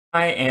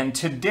Hi, and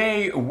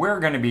today we're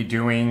going to be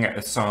doing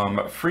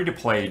some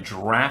free-to-play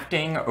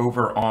drafting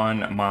over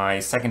on my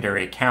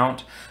secondary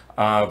account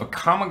of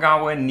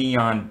Kamigawa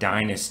Neon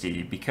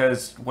Dynasty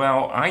because,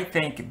 well, I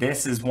think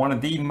this is one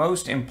of the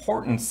most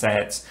important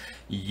sets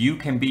you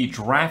can be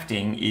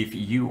drafting if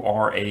you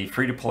are a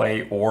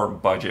free-to-play or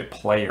budget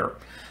player.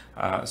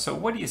 So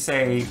what do you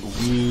say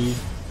we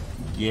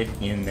get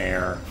in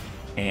there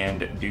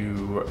and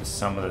do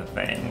some of the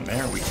thing?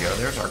 There we go.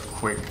 There's our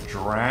quick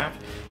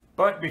draft.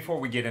 But before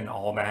we get into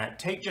all that,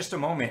 take just a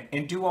moment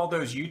and do all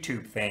those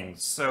YouTube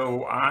things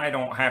so I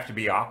don't have to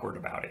be awkward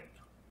about it.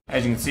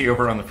 As you can see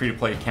over on the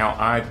free-to-play account,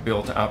 I've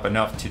built up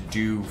enough to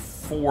do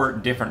 4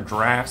 different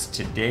drafts.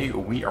 Today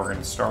we are going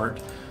to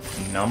start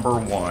number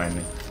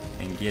 1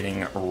 and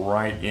getting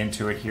right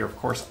into it here. Of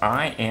course,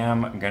 I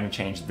am going to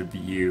change the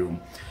view.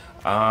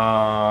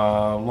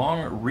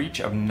 Long Reach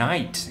of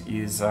Night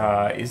is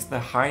the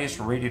highest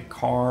rated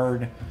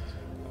card,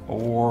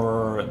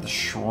 or the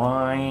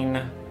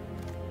Shrine.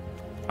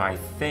 I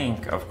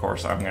think, of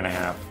course, I'm going to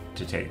have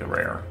to take the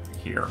rare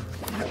here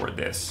for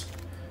this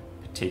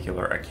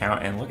particular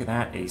account. And look at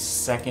that, a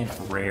second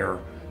rare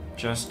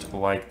just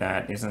like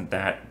that. Isn't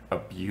that a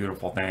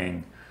beautiful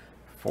thing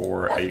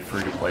for a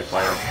free-to-play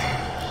player?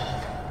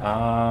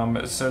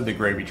 So the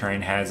gravy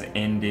train has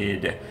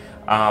ended.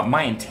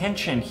 My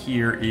intention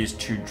here is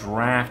to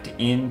draft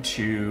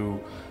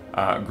into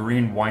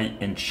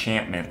green-white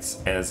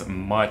enchantments as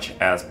much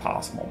as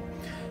possible.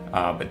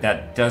 But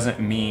that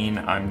doesn't mean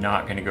I'm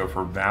not going to go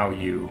for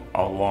value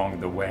along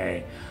the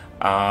way.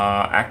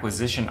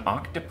 Acquisition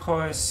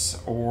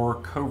Octopus or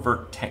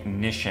Covert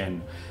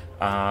Technician.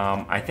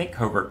 I think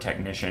Covert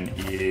Technician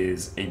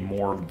is a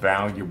more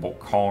valuable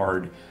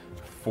card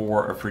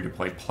for a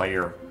free-to-play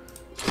player.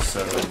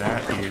 So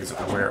that is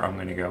where I'm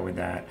going to go with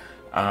that.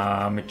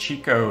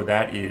 Machiko,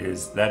 that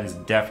is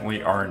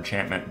definitely our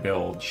enchantment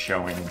build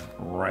showing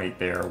right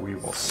there. We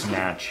will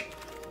snatch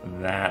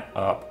that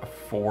up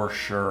for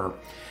sure.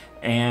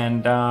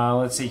 And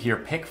let's see here,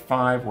 pick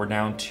 5, we're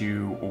down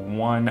to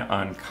 1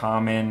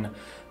 uncommon.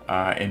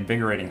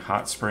 Invigorating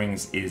Hot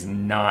Springs is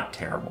not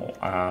terrible.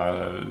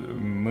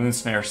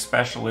 Moonsnare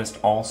Specialist,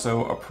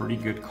 also a pretty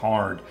good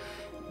card.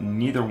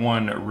 Neither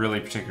one really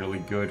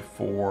particularly good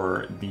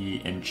for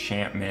the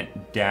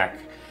enchantment deck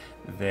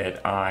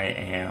that I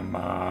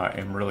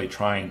am really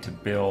trying to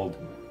build.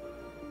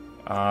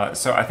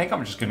 So I think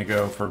I'm just going to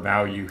go for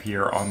value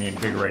here on the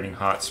Invigorating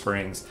Hot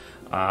Springs.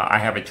 I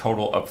have a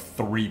total of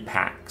 3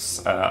 packs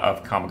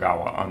of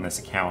Kamigawa on this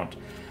account.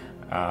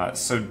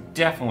 So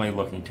definitely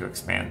looking to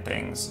expand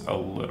things a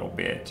little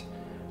bit.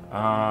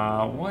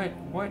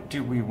 What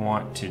do we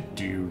want to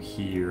do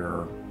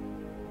here?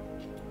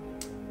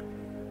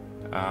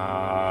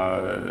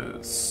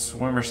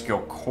 Swimmer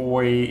Skill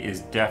Koi is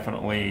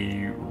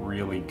definitely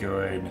really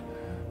good.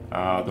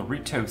 The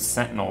Rito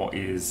Sentinel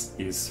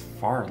is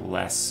far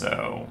less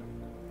so.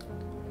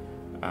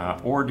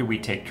 Or do we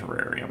take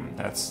Terrarium?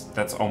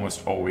 That's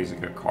almost always a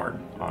good card,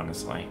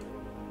 honestly.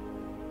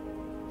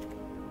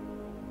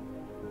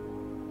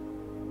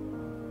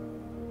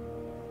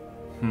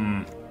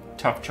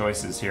 Tough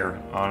choices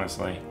here,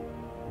 honestly.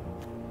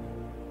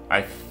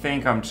 I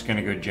think I'm just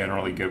gonna go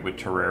generally good with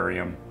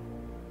Terrarium.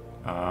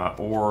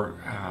 Or,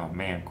 oh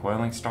man,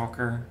 Coiling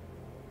Stalker.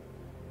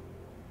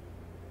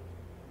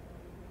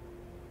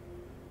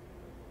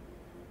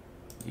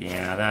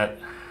 Yeah,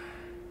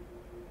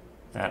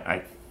 that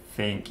I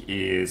think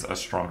is a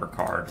stronger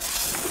card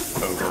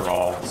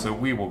overall, so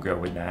we will go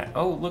with that.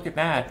 Oh, look at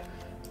that,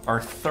 our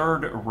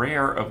 3rd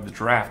rare of the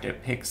draft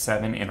at pick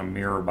 7 in a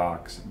mirror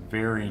box.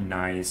 Very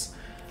nice.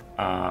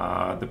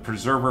 The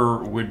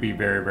Preserver would be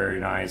very, very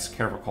nice.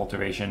 Careful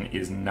Cultivation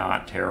is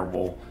not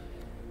terrible,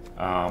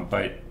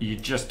 but you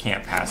just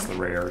can't pass the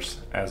rares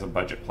as a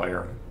budget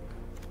player.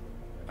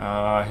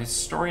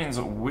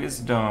 Historian's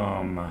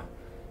Wisdom.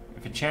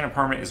 If enchanted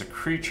permanent is a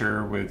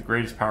creature with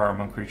greatest power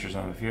among creatures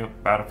on the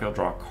battlefield,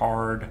 draw a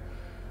card.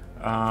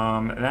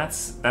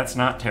 That's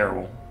not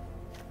terrible.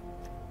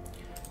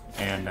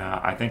 And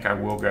I think I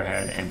will go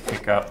ahead and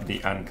pick up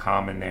the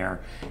uncommon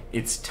there.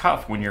 It's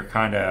tough when you're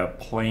kind of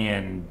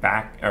playing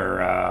back,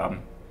 or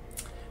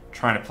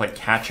trying to play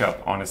catch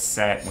up on a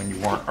set when you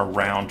weren't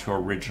around to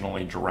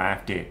originally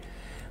draft it.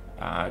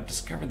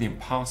 Discover the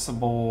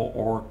Impossible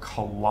or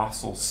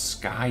Colossal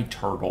Sky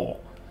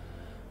Turtle.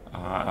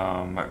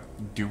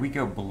 Do we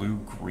go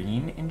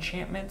blue-green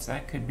enchantments?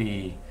 That could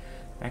be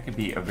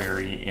a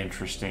very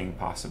interesting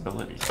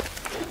possibility.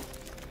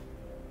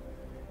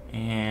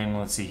 And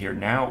let's see here.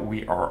 Now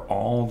we are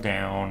all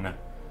down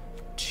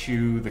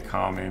to the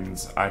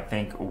commons. I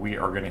think we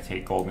are going to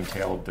take Golden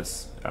Tailed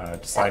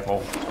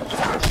Disciple.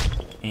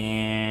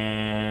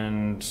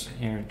 And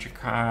here,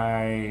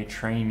 Jakai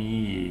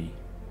Trainee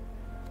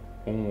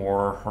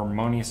or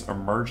Harmonious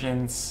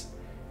Emergence.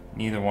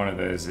 Neither one of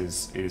those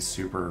is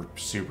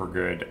super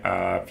good.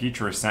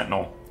 Futurist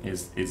Sentinel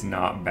is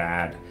not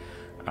bad,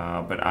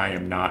 but I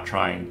am not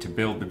trying to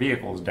build the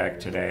vehicles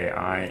deck today.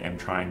 I am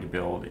trying to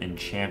build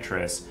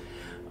Enchantress.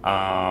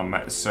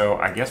 So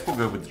I guess we'll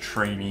go with the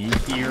Trainee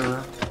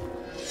here.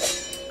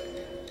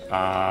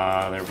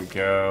 There we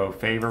go.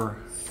 Favor.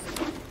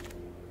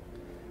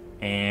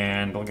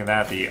 And look at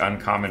that, the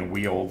uncommon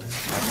wield.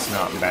 That's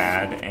not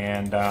bad.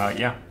 And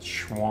yeah,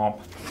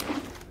 Schwamp.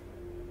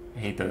 I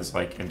hate those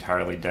like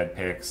entirely dead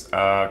picks.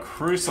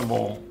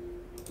 Crucible,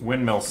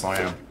 Windmill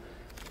Slam.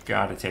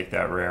 Gotta take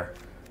that rare.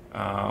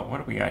 What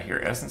do we got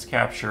here? Essence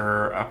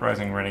Capture,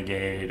 Uprising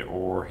Renegade,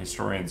 or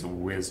Historian's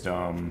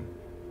Wisdom.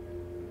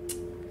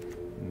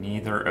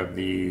 Neither of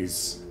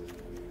these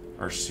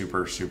are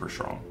super, super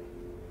strong.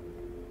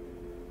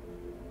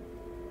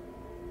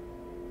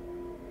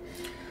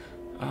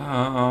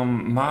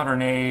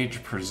 Modern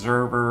Age,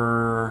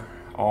 Preserver,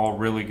 all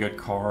really good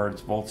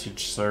cards.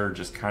 Voltage Surge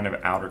is kind of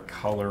out of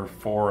color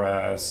for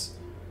us.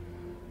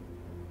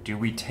 Do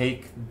we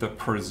take the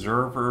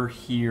Preserver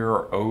here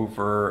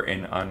over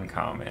an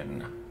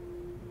uncommon?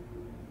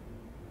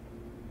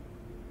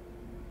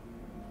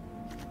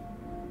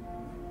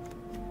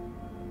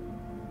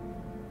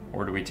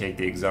 Or do we take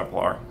the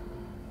Exemplar?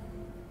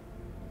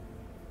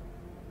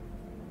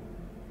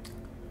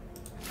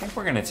 I think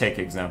we're going to take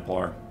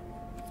Exemplar.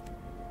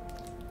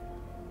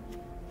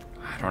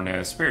 I don't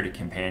know, Spirited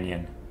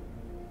Companion.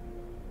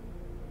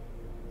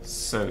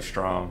 So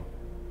strong.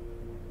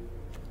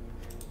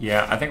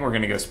 Yeah, I think we're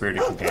going to go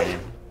Spirited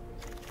Companion.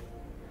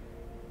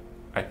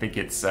 I think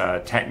it's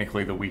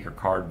technically the weaker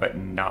card, but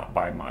not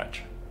by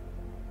much.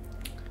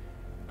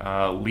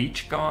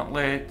 Leech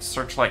Gauntlet,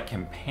 Searchlight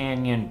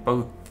Companion,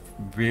 both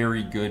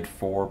very good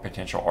for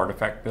potential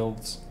artifact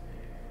builds.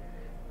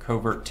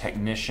 Covert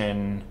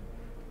Technician,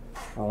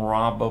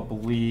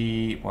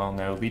 probably, well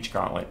no, Leech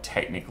Gauntlet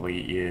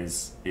technically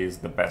is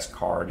the best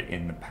card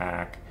in the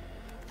pack,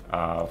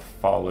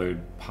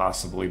 followed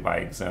possibly by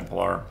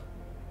Exemplar.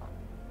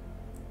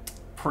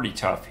 Pretty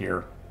tough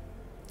here.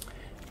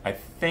 I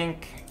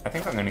think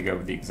I'm going to go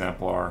with the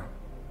Exemplar.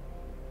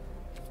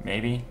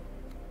 Maybe.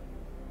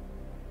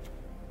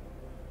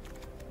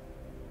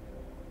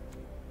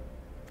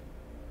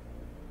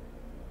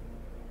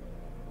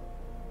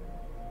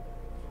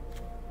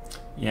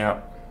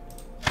 Yeah,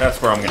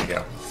 that's where I'm going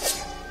to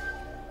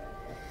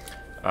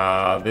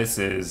go. This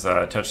is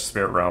Touch the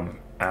Spirit Realm,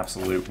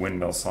 absolute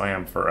Windmill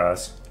Slam for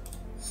us.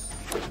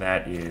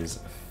 That is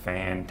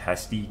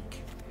fantastic.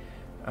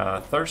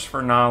 Thirst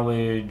for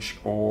Knowledge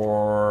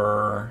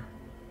or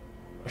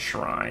a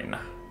Shrine.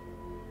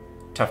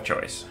 Tough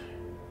choice.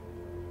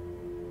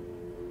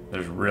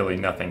 There's really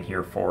nothing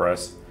here for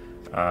us.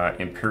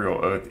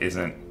 Imperial Oath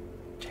isn't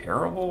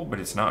terrible, but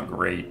it's not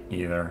great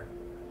either.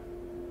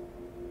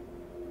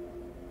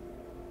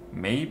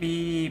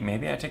 Maybe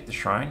I take the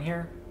Shrine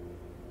here?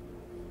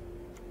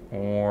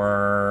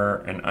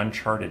 Or an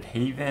Uncharted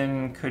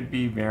Haven could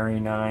be very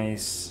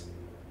nice.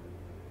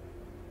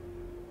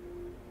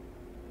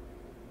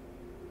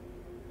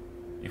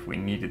 If we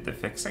needed the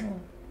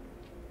fixing.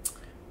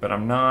 But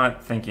I'm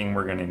not thinking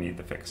we're going to need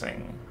the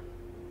fixing.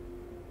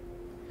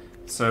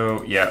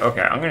 So, yeah,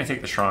 okay, I'm going to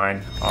take the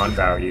Shrine on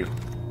value.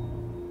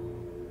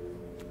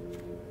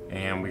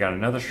 And we got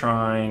another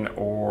Shrine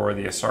or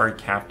the Asari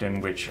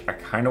Captain, which I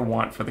kind of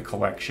want for the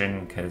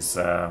collection because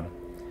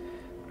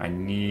I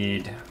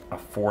need a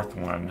fourth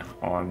one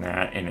on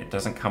that, and it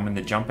doesn't come in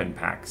the jump-in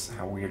packs.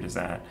 How weird is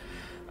that?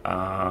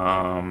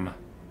 Yeah,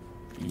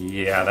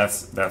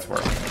 that's where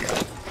I'm going to go.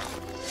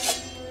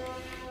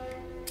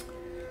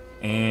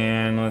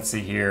 And let's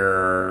see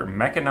here.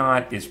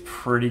 Mechanaut is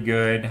pretty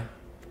good.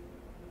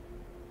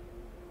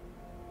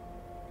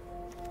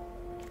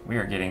 We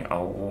are getting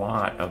a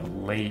lot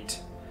of late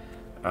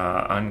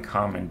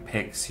uncommon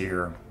picks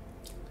here.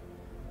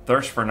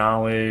 Thirst for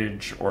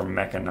Knowledge or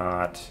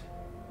Mechanaut.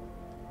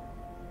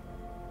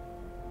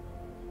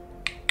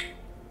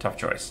 Tough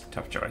choice,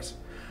 tough choice.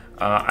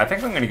 I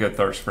think I'm going to go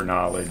Thirst for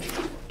Knowledge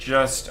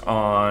just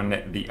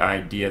on the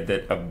idea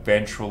that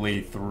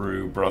eventually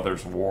through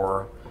Brothers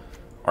War,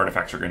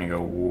 artifacts are going to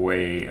go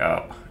way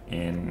up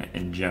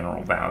in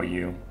general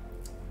value.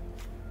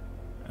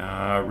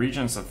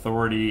 Regent's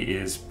Authority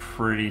is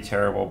pretty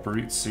terrible.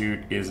 Brute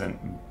Suit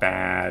isn't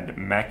bad.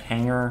 Mech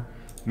Hanger.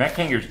 Mech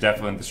Hanger is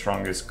definitely the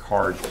strongest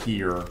card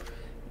here,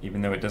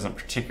 even though it doesn't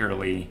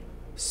particularly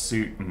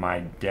suit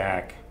my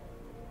deck.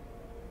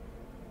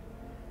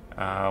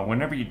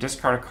 Whenever you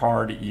discard a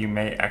card, you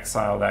may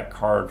exile that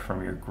card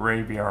from your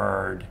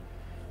graveyard.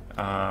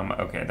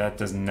 Okay, that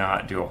does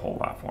not do a whole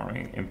lot for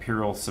me.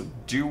 Imperial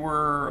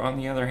Subduer, on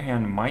the other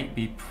hand, might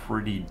be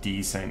pretty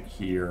decent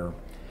here.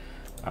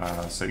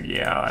 So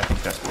yeah, I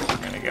think that's where we're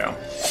going to go.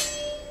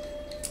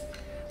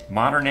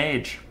 Modern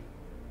Age.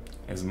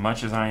 As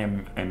much as I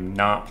am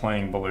not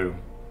playing blue,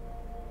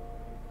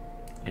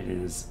 it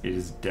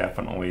is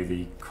definitely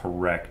the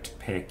correct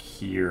pick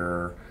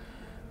here.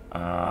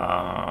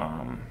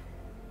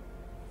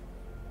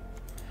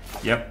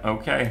 Yep,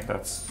 okay,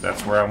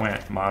 that's where I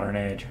went. Modern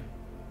Age.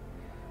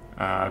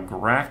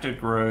 Grafted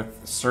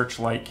Growth,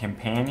 Searchlight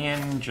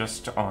Companion,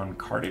 just on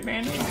card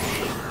advantage.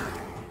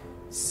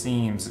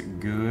 Seems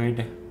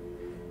good.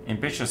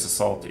 Ambitious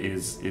Assault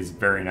is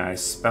very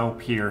nice. Spell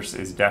Pierce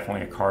is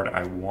definitely a card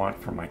I want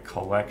for my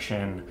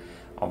collection,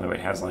 although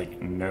it has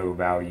like no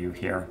value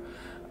here.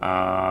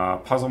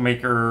 Puzzle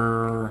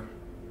Maker.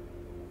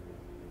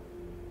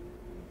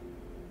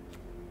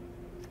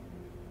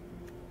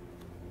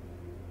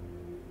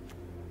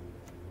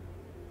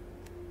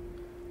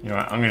 You know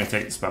what? I'm going to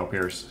take the Spell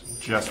Pierce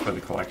just for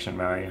the collection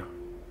value.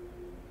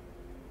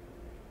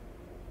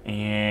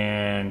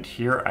 And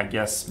here, I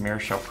guess, Mirror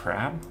Shell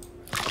Crab.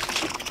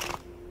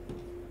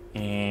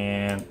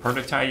 And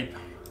Prototype.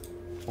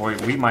 Boy,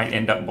 we might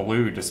end up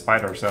blue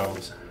despite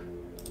ourselves.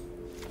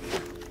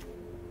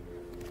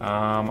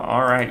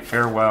 Alright,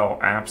 Farewell.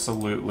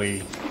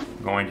 Absolutely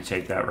going to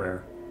take that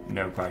rare.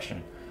 No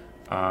question.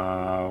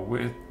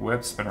 With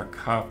Web Spinner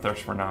Cup,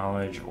 Thirst for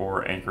Knowledge,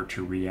 or Anchor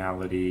to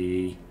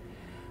Reality.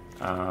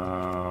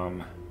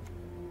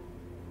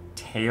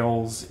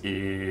 Tails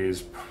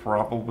is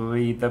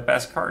probably the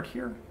best card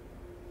here.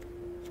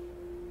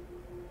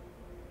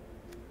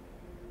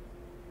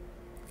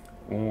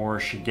 Or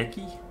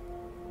Shigeki?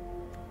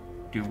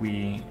 Do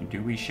we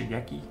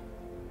Shigeki?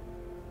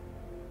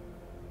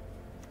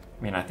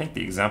 I mean, I think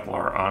the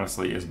Exemplar,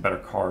 honestly, is a better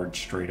card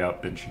straight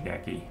up than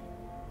Shigeki.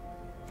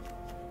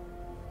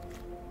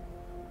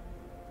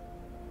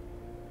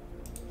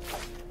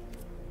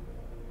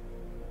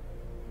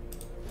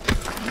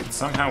 And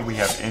somehow we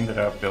have ended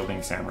up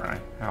building Samurai.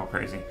 How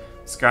crazy.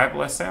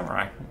 Skybless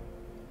Samurai.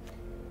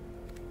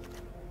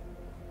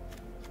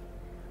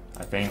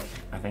 I think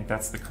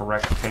that's the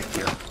correct pick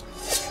here.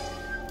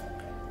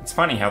 It's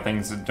funny how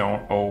things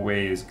don't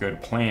always go to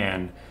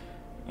plan,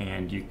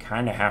 and you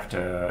kind of have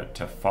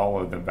to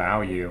follow the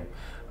value.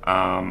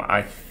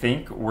 I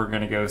think we're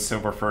going to go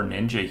Silver Fur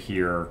Ninja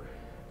here,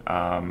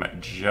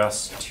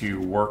 just to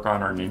work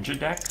on our Ninja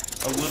deck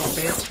a little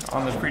bit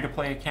on the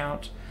free-to-play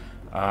account.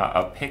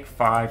 A pick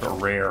 5, a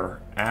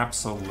rare,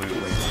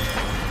 absolutely.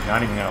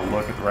 Not even going to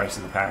look at the rest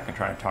of the pack and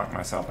try to talk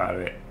myself out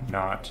of it.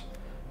 Not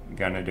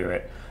going to do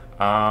it.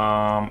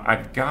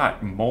 I've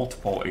got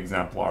multiple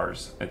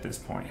exemplars at this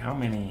point. How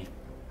many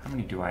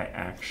do I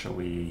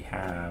actually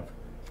have?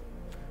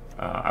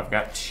 I've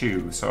got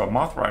 2, so a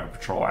Moth Rider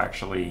Patrol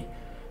actually,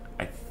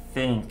 I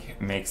think,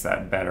 makes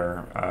that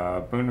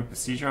better. Boon of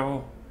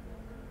Besiegio,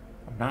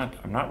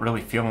 I'm not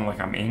really feeling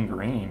like I'm in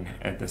green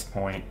at this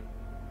point.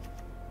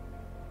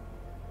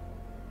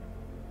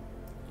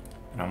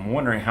 And I'm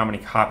wondering how many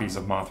copies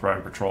of Moth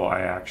Rider Patrol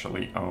I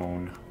actually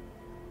own.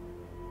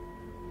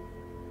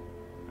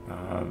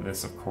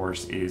 This, of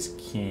course, is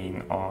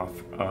keying off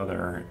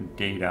other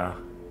data.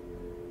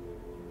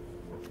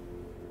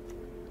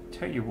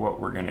 Tell you what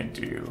we're gonna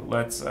do.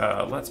 Let's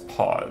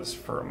pause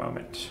for a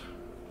moment.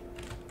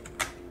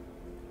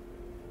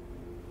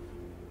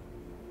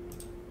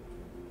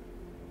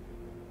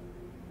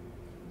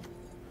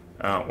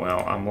 Oh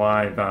well, I'm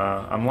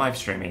live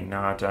streaming,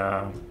 not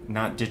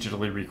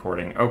digitally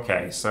recording.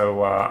 Okay,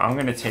 so I'm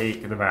gonna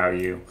take the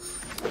value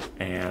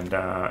and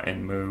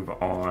move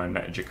on.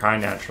 Jakai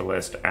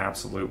Naturalist,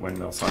 absolute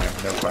windmill sign,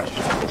 no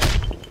question.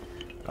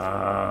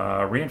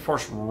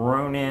 Reinforced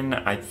Ronin,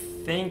 I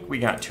think we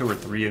got 2 or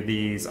 3 of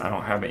these. I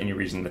don't have any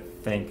reason to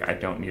think I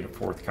don't need a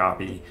 4th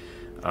copy.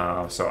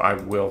 So I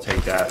will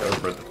take that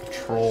over the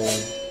Patrol.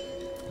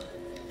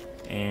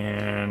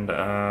 And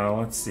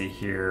let's see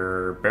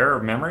here. Bearer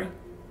of Memory?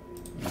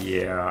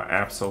 Yeah,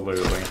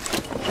 absolutely.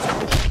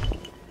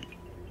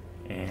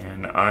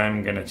 And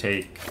I'm going to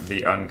take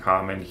the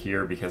uncommon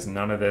here because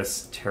none of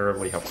this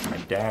terribly helps my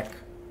deck.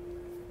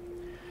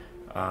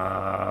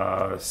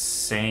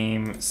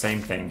 Same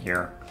thing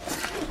here.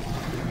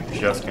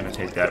 Just going to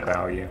take that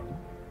value.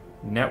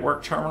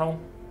 Network Terminal?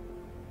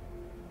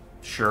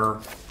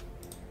 Sure.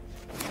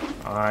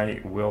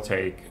 I will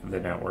take the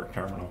Network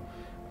Terminal.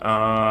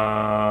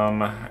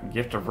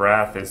 Gift of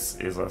Wrath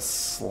is a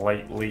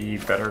slightly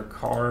better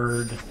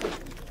card.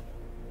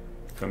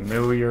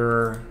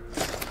 Familiar.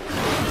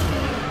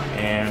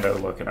 And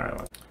Overlook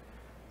Island.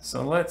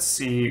 So let's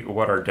see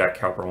what our deck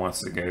helper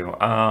wants to go.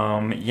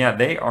 Yeah,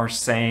 they are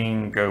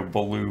saying go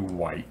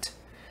blue-white.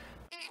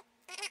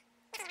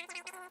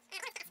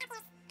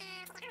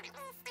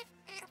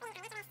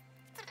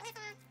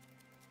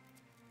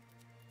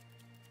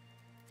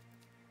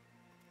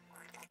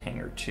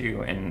 Hanger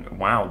 2, and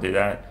wow, did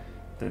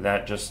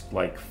that just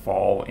like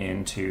fall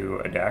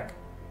into a deck?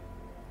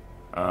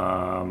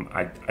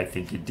 I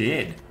think it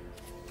did.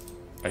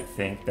 I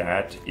think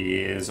that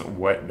is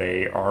what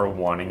they are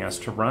wanting us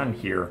to run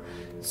here.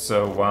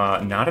 So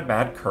not a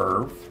bad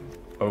curve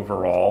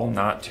overall,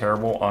 not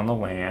terrible on the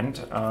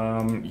land.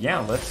 Yeah,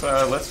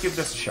 let's give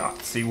this a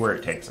shot, see where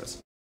it takes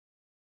us.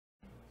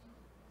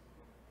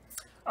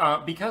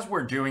 Because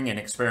we're doing an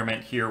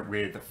experiment here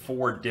with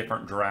 4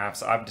 different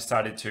drafts, I've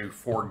decided to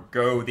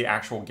forego the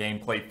actual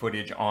gameplay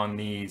footage on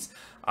these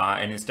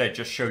and instead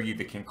just show you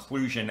the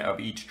conclusion of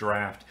each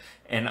draft.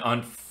 And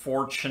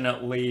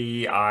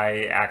unfortunately,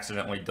 I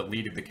accidentally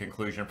deleted the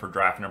conclusion for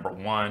draft number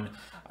 1.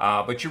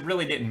 But you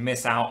really didn't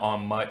miss out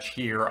on much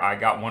here. I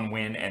got 1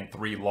 win and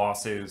 3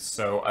 losses.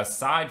 So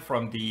aside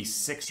from the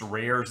 6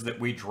 rares that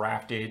we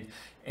drafted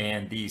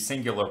and the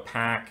singular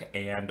pack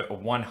and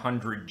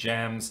 100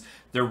 gems,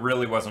 there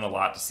really wasn't a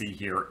lot to see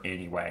here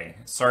anyway.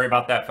 Sorry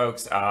about that,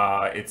 folks.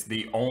 It's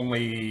the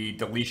only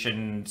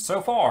deletion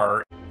so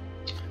far.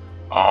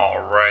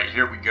 All right,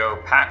 here we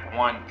go. Pack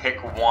 1,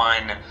 pick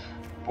 1.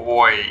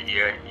 Boy,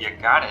 you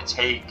gotta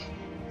take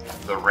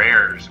the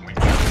rares when you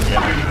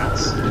get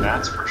this,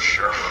 that's for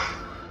sure.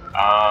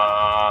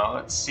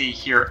 Let's see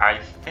here. I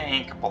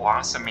think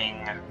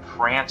Blossoming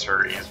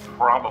Prancer is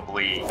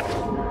probably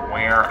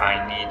where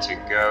I need to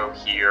go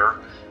here.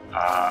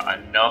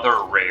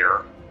 Another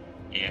rare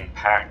in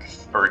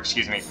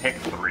pick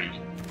 3.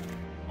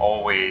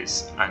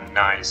 Always a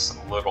nice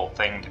little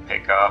thing to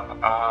pick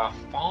up.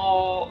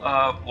 Fall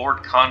of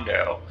Lord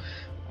Kondo.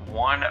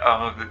 One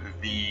of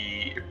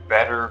the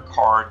better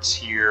cards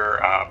here.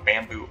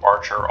 Bamboo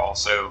Archer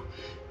also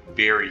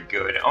very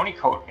good.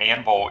 Onikote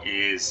Anvil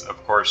is,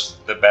 of course,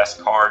 the best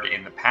card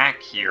in the pack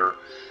here,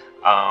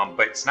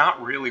 but it's not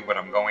really what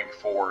I'm going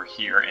for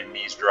here in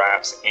these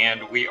drafts,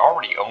 and we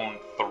already own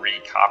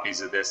 3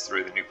 copies of this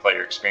through the new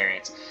player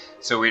experience,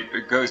 so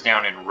it goes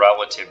down in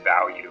relative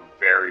value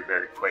very,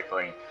 very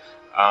quickly.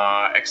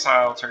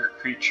 Exile target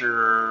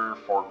creature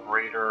for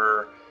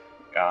greater.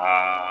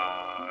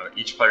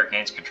 Each player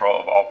gains control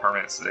of all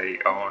permanents they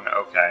own.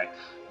 Okay.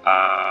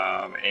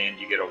 And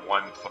you get a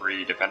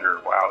 1/3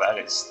 defender. Wow, that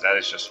is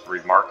just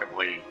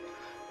remarkably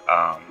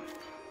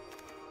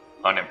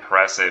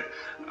unimpressive.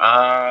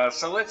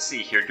 So let's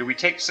see here. Do we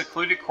take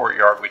Secluded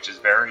Courtyard, which is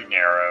very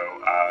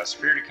narrow?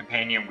 Spirited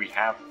Companion we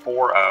have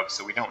 4 of,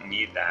 so we don't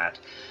need that.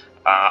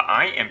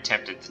 I am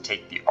tempted to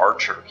take the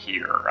Archer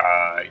here.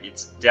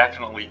 It's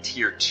definitely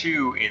tier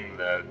 2 in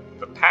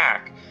the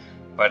pack,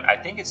 but I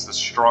think it's the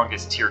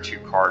strongest tier 2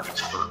 card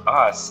for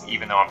us,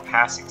 even though I'm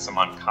passing some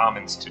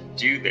uncommons to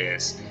do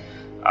this,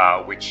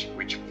 which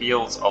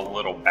feels a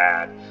little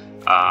bad.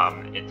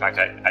 In fact,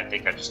 I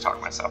think I just talked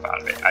myself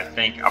out of it. I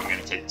think I'm going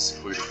to take the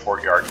Secluded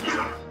Courtyard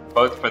here,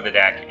 both for the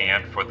deck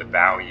and for the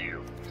value.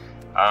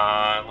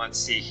 Let's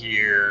see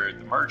here.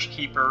 The Merge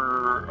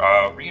Keeper,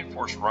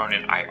 Reinforced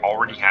Ronin. I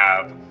already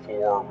have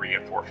 4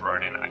 Reinforced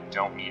Ronin. I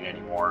don't need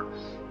any more.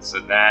 So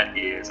that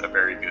is a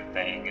very good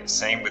thing.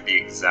 Same with the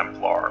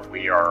Exemplar.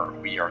 We are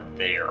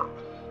there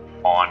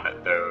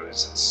on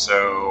those.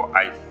 So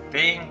I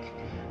think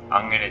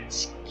I'm going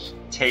to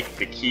take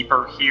the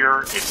Keeper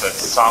here. It's a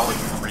solid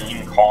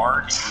green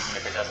card, even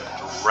if it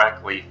doesn't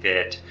directly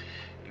fit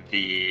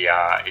the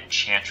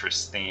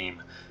Enchantress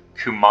theme.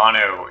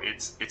 Kumano,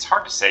 it's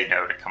hard to say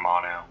no to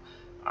Kumano.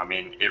 I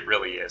mean, it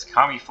really is.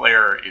 Kami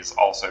Flare is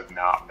also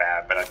not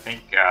bad, but I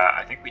think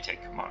we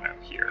take Kimono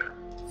here.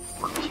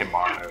 Or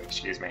Kimono,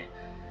 excuse me.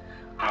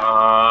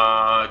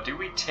 Do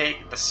we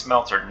take the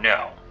Smelter?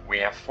 No. We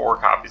have 4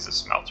 copies of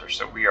Smelter,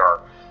 so we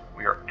are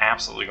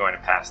absolutely going to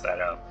pass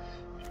that up.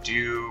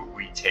 Do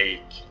we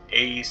take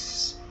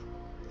Ace?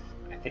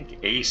 I think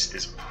Ace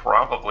is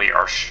probably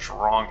our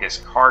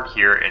strongest card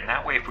here, and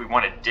that way if we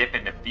want to dip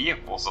into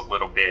vehicles a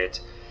little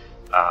bit,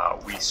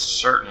 we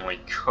certainly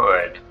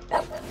could.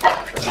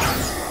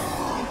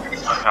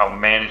 Somehow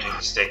managing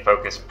to stay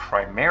focused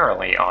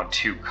primarily on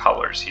 2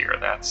 colors here.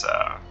 That's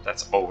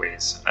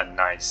always a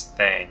nice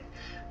thing.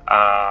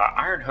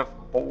 Ironhoof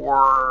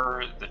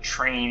Boar, the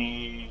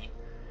Trainee,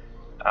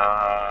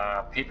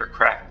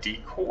 Papercraft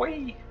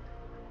Decoy.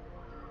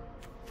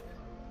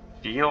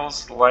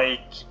 Feels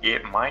like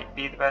it might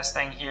be the best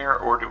thing here,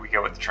 or do we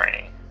go with the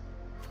Trainee?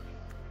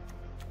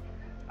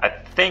 I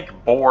think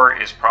Boar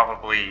is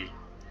probably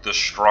the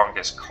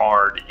strongest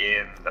card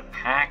in the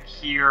pack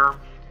here,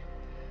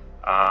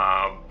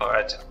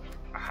 but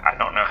I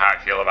don't know how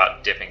I feel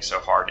about dipping so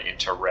hard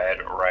into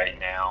red right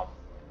now.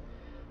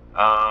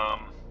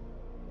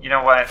 You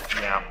know what?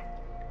 Yeah.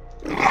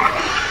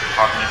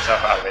 Talking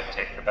yourself out of it,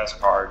 take the best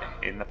card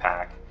in the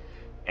pack.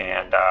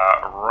 And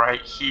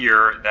right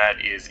here,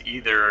 that is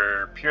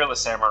either Peerless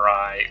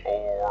Samurai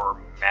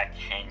or Mech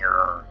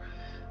Hanger.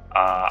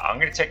 I'm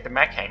going to take the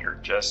Mech Hanger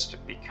just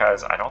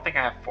because I don't think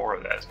I have 4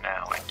 of those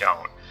now. I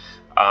don't.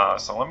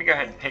 So let me go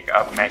ahead and pick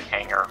up Mech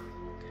Hanger.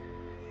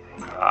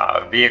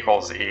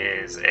 Vehicles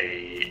is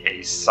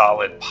a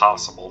solid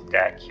possible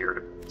deck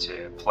here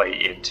to play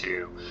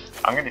into.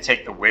 I'm going to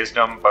take the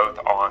Wisdom both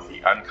on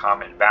the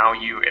uncommon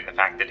value and the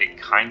fact that it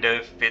kind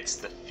of fits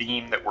the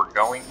theme that we're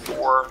going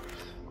for.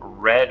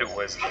 Red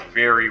was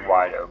very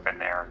wide open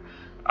there.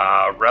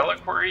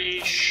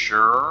 Reliquary,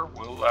 sure,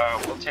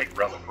 we'll take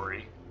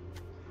Reliquary.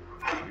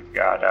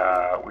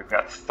 We've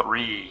got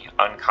 3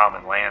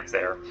 uncommon lands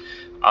there.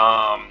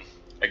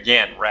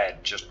 Again,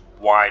 red just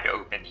wide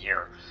open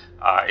here.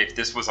 If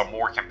this was a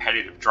more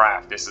competitive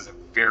draft, this is a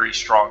very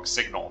strong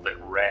signal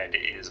that red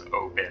is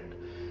open.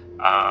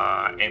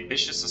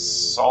 Ambitious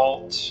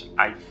Assault,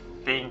 I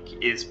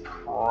think, is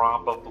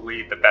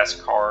probably the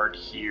best card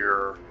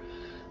here.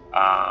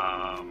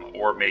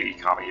 Or maybe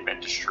Comedy of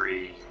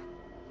Industry.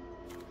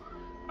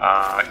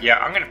 Yeah,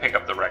 I'm going to pick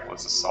up the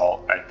Reckless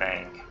Assault, I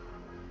think.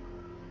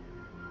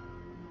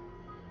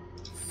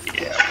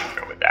 Yeah,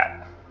 we'll go with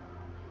that.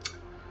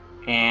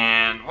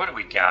 And what do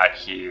we got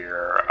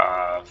here?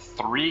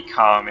 3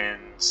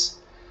 commons,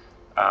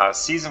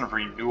 Season of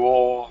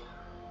Renewal.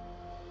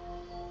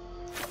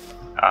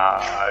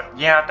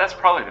 Yeah, that's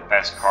probably the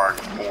best card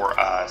for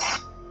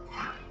us.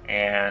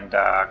 And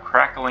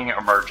Crackling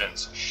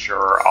Emergence,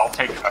 sure. I'll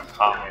take a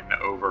common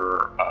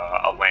over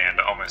a land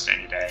almost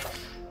any day.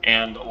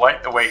 And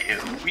Light the Way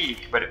is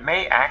weak, but it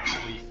may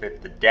actually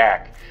fit the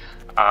deck.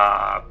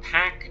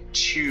 Pack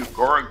 2,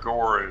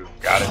 Gorogoru,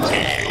 gotta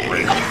take the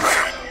rare.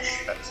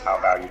 That's how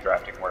value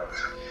drafting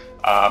works.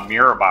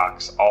 Mirror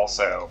Box,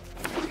 also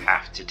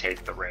have to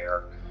take the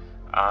rare.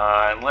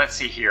 And let's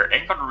see here,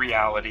 Anchor to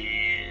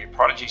Reality,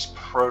 Prodigy's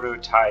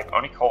Prototype,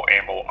 Onicole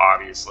Amble,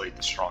 obviously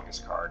the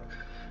strongest card.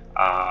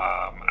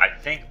 I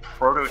think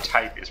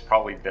Prototype is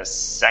probably the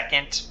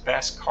second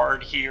best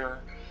card here.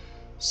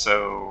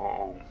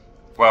 So,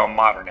 well,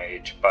 Modern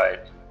Age,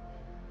 but,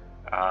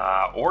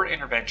 or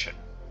Intervention.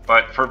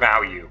 But for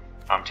value,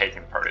 I'm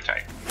taking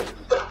Prototype.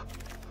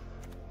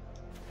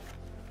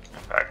 In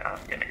fact, I'm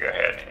going to go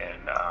ahead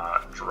and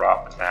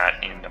drop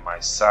that into my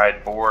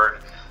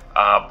sideboard.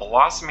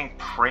 Blossoming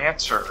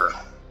Prancer.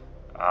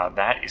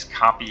 That is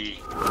copy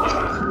 3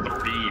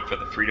 for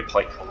the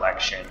free-to-play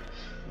collection.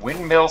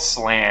 Windmill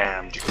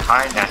Slam,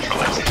 Jukai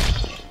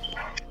Naturalization.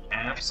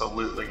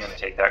 Absolutely going to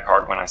take that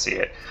card when I see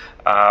it.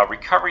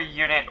 Recovery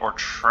Unit or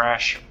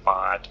Trash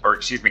Bot, or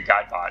excuse me,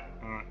 Guide Bot.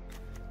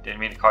 Didn't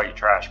mean to call you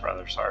trash,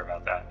 brother. Sorry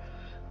about that.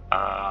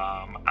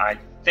 I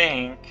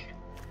think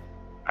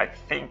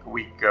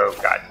we go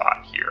Guide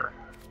Bot here.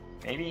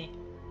 Maybe?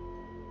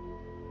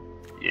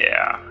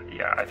 Yeah,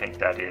 I think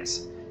that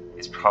is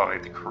probably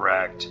the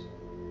correct.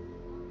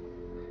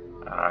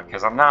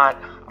 Because I'm not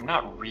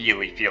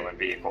really feeling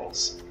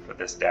vehicles for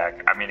this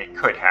deck. I mean, it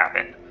could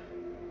happen.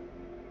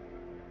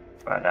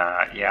 But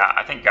yeah,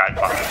 I think Guide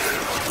Bot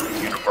is a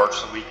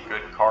universally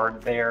good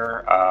card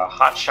there.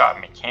 Hotshot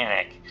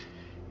Mechanic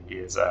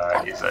is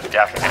a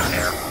definite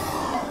there.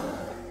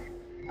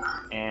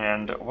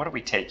 And what do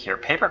we take here?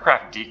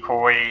 Papercraft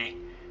Decoy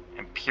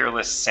and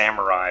Peerless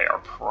Samurai are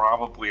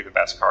probably the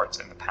best cards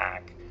in the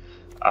pack.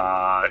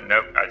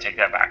 Nope, I take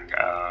that back.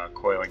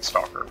 Coiling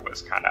Stalker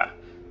was kind of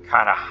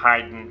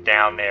hiding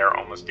down there.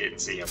 Almost didn't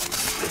see him.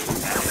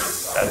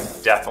 That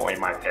is definitely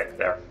my pick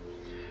there.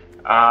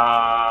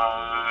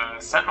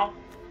 Sentinel?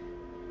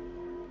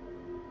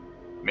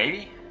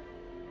 Maybe?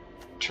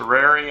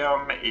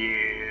 Terrarium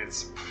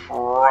is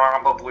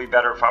probably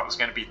better if I was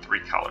going to be 3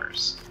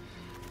 colors.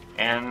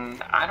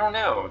 And I don't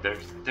know,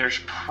 there's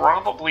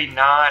probably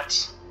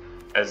not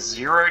a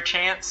 0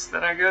 chance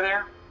that I go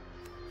there.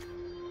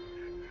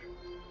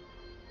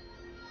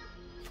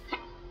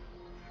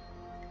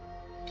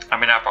 I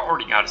mean, I've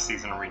already got a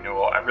Season of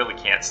Renewal. I really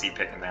can't see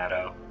picking that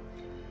up.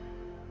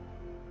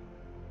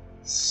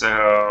 So,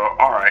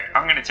 alright,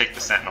 I'm going to take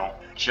the Sentinel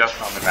just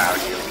on the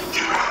value.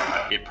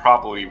 It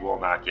probably will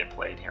not get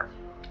played here.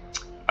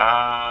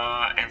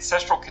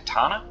 Ancestral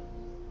Katana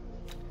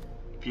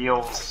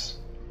feels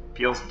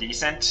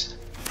decent.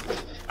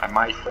 I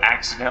might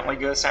accidentally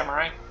go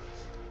Samurai.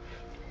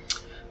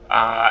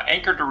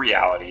 Anchor to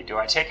Reality. Do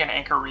I take an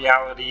Anchor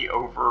Reality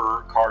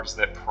over cards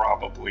that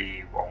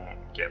probably won't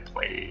get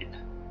played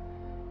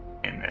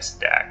in this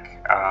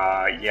deck?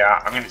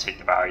 Yeah, I'm going to take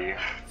the value.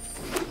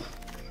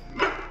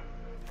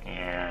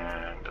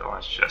 And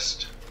let's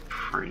just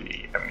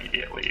pretty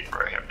immediately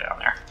throw him down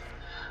there.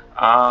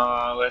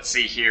 Let's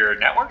see here.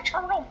 Network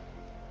Terminal,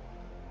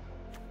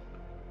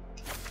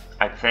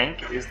 I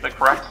think, is the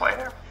correct play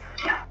there.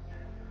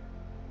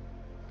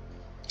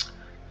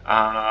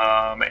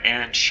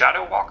 And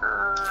Shadow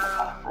Walker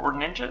for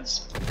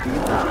ninjas.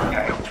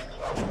 Okay.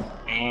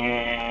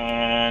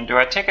 And do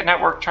I take a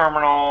Network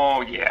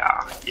Terminal?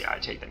 Yeah, I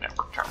take the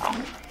Network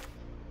Terminal.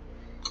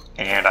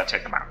 And I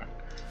take a Mountain.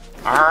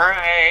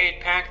 Alright,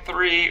 pack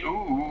 3.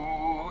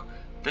 Ooh,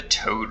 the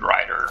Toad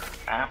Rider.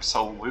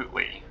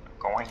 Absolutely.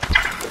 Going to do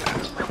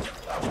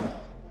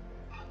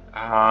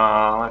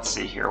that. Let's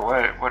see here.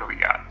 What do we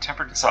got?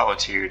 Tempered in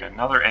Solitude,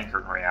 another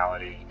Anchored in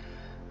Reality,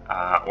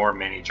 or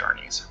Many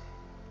Journeys.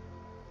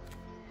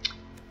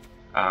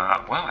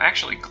 Well,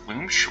 actually,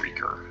 Gloom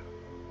Shrieker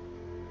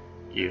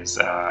is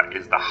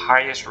the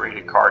highest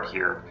rated card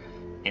here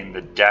in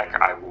the deck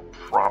I will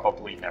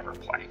probably never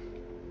play.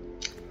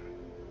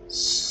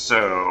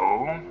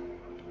 So,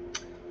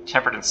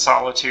 Tempered in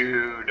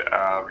Solitude,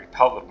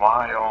 Repel the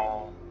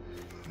Vile.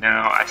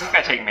 No, I think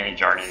I take Many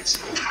Journeys.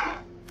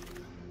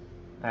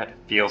 That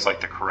feels like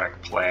the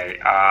correct play.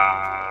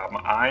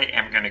 I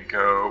am going to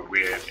go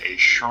with a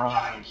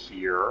Shrine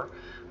here.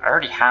 I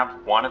already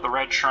have one of the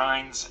red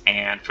shrines,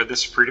 and for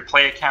this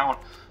free-to-play account,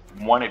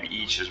 one of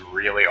each is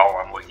really all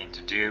I'm looking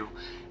to do.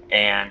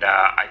 And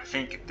I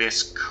think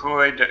this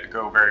could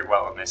go very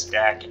well in this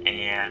deck,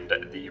 and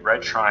the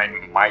red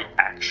shrine might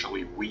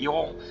actually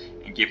wheel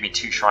and give me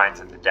 2 shrines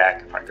in the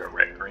deck if I go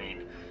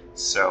red-green.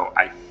 So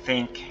I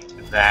think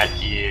that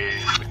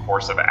is the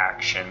course of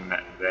action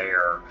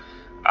there.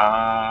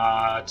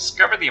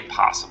 Discover the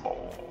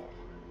Impossible.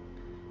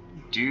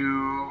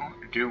 Do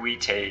we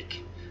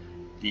take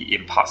the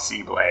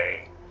Impossible,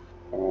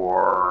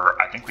 or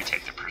I think we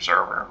take the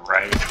Preserver,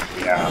 right?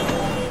 Yeah,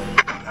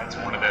 that's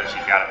one of those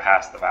because you got to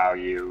pass the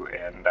value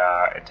and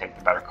take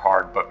the better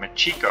card. But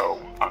Machiko,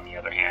 on the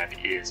other hand,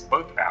 is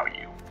both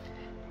value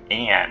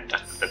and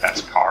the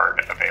best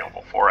card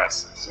available for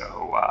us.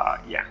 So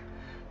yeah,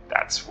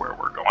 that's where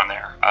we're going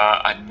there.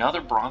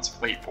 Another Bronze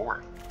Plate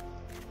 4.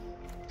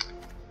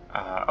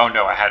 Oh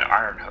no, I had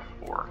Iron Hoof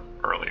 4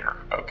 earlier.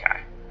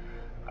 Okay.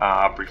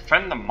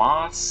 Befriend the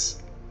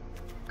Moss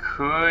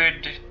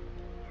could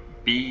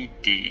be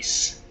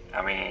decent.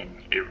 I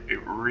mean,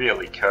 it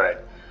really could.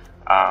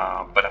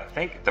 But I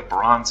think the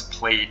Bronze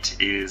Plate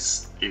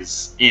is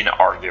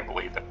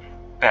inarguably the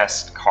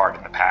best card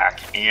in the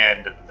pack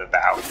and the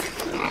value.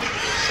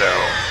 So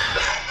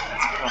that's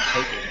what I'm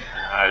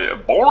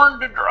taking. Born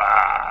to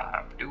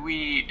Drive. Do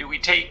we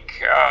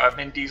take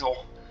Vin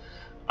Diesel?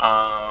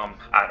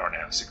 I don't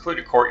know.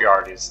 Secluded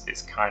Courtyard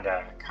is kind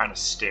of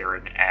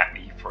staring at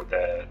me for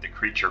the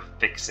creature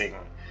fixing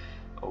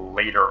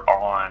later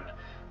on.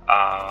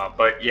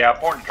 But yeah,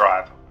 Born to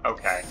Drive.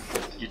 Okay,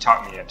 you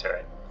talked me into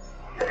it.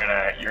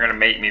 You're gonna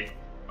make me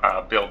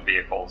build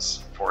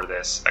vehicles for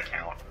this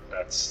account.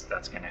 That's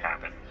gonna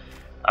happen.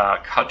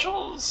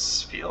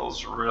 Cudgels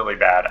feels really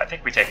bad. I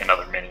think we take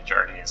another Mini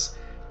Journeys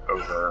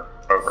over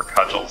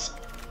Cudgels.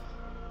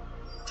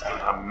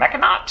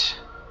 Mechanaut?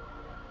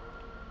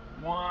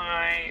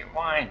 Why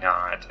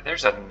not?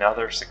 There's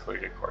another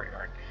Secluded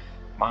Courtyard.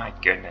 My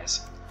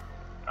goodness.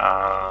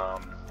 But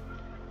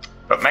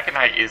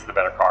Mechanite is the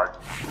better card.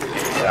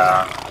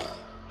 And,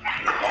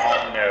 we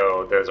all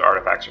know those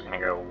artifacts are going to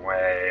go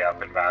way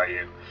up in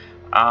value.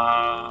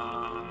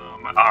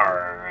 Alright.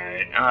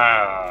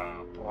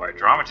 Oh boy.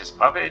 Dramatist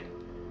Puppet.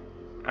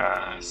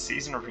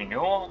 Season of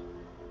Renewal.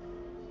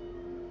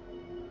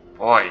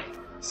 Boy,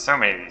 so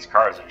many of these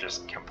cards are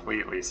just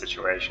completely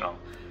situational.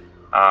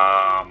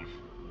 I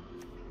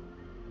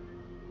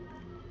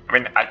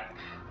mean,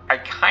 I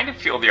kind of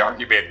feel the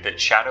argument that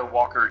Shadow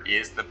Walker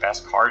is the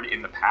best card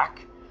in the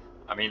pack.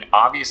 I mean,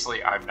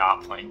 obviously I'm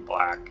not playing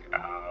black,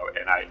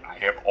 and I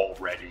have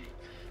already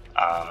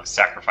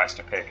sacrificed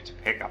a pick to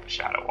pick up a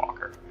Shadow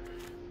Walker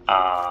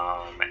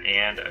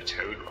and a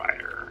Toad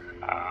Rider.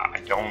 I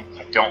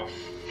don't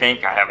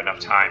think I have enough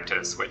time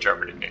to switch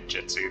over to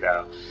Ninjutsu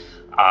though.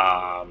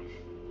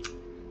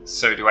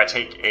 So do I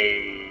take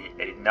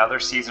another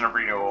Season of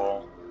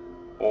Renewal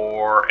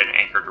or an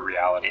Anchor to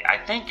Reality? I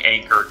think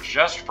Anchor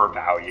just for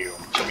value.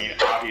 I mean,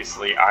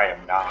 obviously I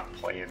am not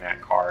playing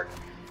that card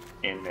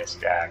in this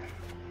deck.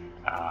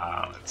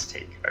 Let's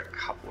take a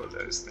couple of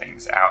those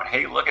things out.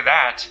 Hey, look at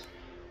that.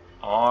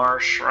 Our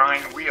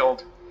Shrine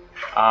Wield.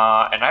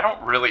 And I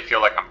don't really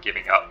feel like I'm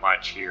giving up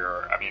much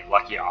here. I mean,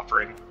 Lucky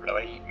Offering,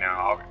 really?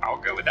 No,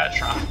 I'll go with that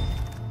Shrine.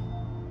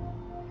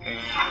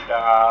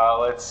 And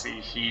let's see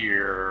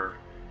here.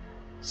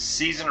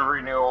 Season of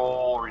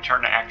Renewal,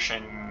 Return to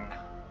Action,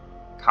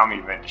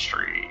 Commune of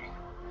Industry.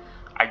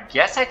 I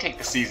guess I take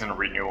the Season of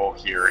Renewal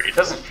here. It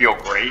doesn't feel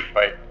great,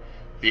 but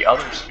the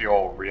others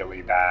feel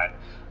really bad.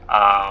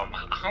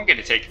 I'm going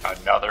to take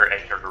another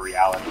Anchor to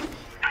Reality,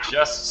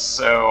 just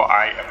so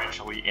I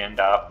eventually end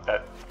up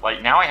that,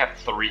 like, now I have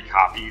 3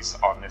 copies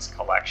on this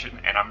collection,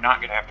 and I'm not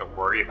going to have to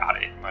worry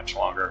about it much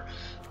longer.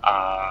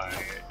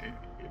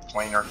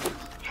 Planar.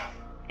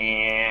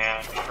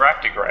 And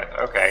Drafted Growth.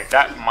 Okay,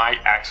 that might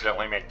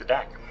accidentally make the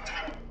deck.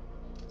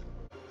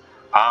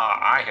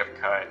 I have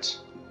cut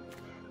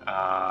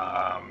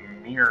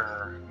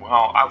Mirror.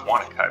 Well, I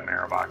want to cut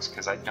Mirror Box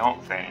because I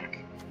don't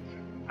think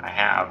I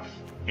have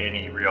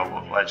any real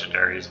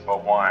legendaries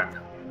but one.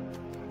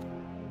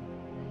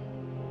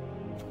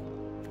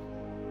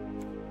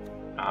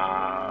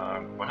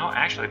 Well,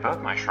 actually, both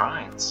my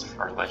shrines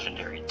are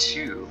legendary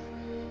too.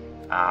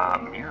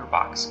 Mirror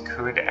Box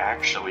could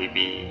actually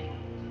be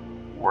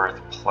worth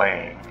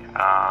playing.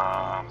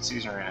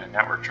 Caesar in a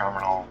Network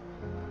Terminal.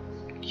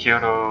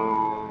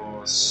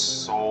 Kyoto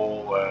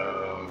Soul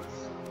of...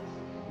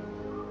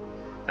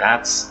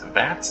 That's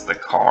the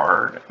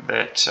card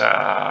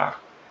that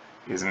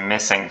is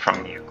missing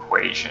from the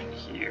equation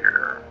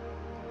here.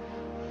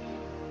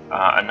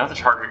 Another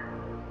target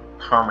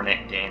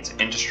permanent gains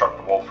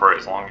indestructible for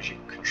as long as you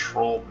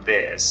control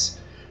this.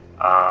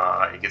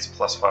 It gets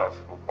 +5.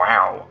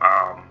 Wow.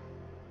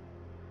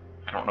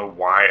 I don't know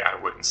why I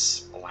wouldn't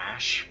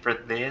splash for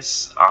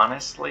this,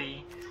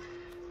 honestly.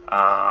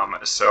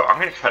 So I'm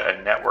going to cut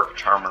a Network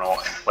Terminal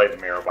and play the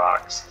Mirror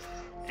Box.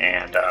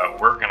 And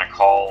we're going to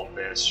call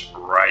this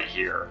right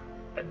here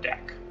a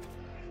deck.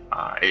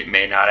 It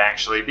may not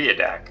actually be a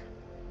deck,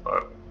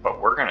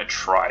 but we're going to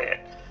try it.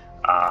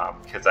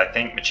 Because I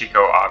think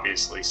Machiko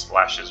obviously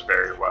splashes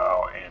very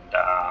well. And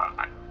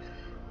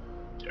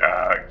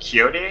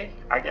Kyode,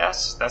 I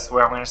guess, that's the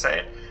way I'm going to say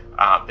it.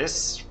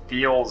 This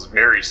feels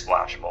very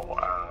splashable.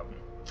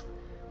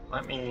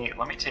 Let me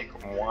take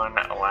one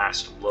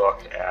last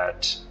look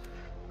at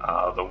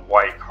the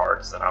white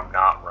cards that I'm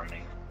not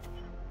running.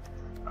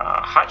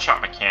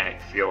 Hotshot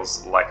Mechanic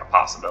feels like a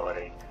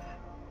possibility.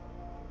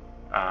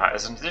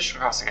 As an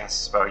additional cost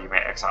against a spell, you may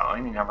exile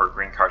any number of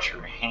green cards from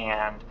your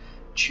hand,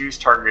 choose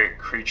target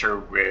creature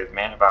with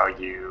mana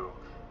value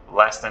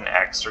less than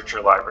X, search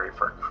your library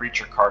for a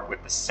creature card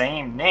with the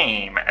same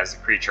name as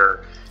the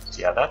creature.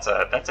 Yeah, that's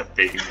a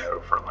big no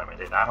for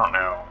limited. I don't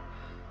know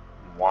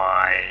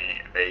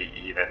why they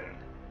even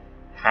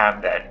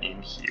have that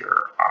in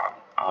here,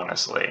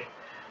 honestly.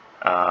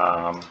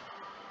 Wow,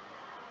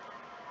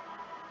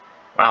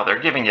 they're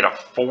giving it a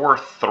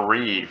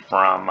 4-3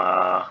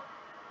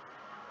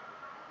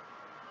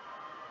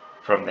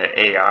 from the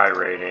AI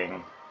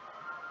rating.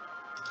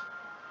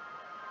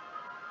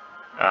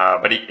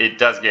 But it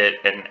does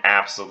get an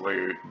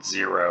absolute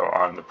 0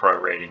 on the pro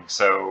rating.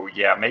 So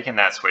yeah, making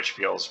that switch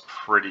feels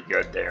pretty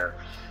good there.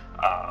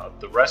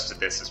 The rest of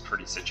this is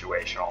pretty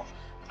situational.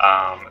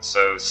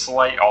 So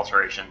slight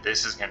alteration.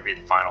 This is going to be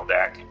the final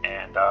deck,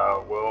 and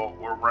we'll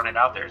run it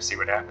out there and see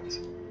what happens.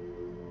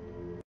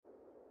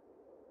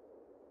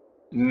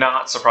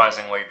 Not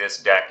surprisingly,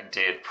 this deck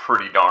did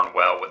pretty darn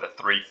well with a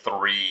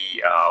 3-3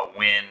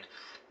 win.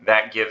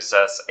 That gives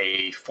us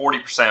a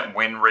 40%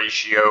 win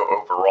ratio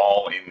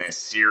overall in this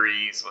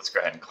series. Let's go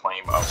ahead and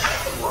claim up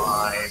the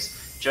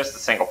prize. Just a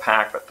single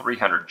pack, but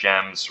 300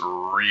 gems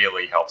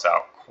really helps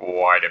out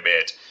quite a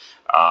bit.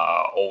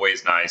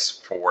 Always nice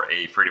for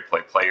a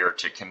free-to-play player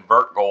to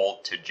convert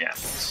gold to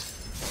gems.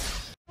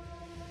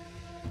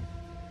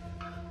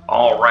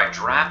 Alright,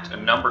 draft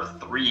number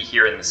 3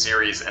 here in the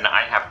series, and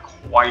I have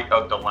quite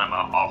a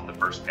dilemma off the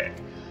first pick.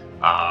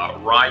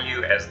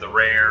 Ryu as the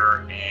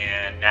rare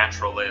and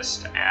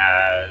Naturalist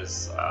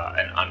as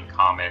an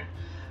uncommon.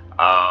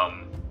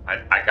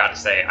 I gotta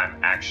say,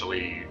 I'm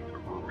actually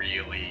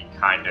really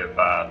kind of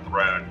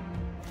thrown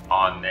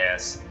on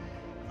this.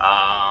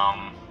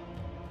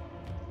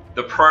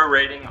 The pro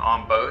rating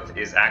on both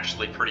is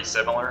actually pretty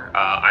similar.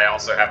 I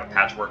also have a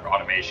patchwork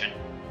automation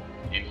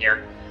in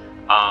here.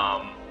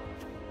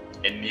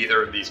 And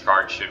neither of these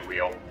cards should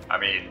wheel. I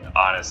mean,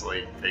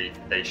 honestly,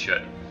 they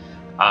should.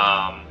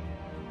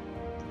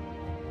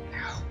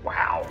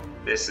 Wow,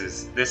 this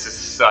is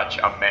such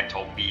a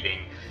mental beating.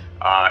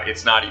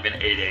 It's not even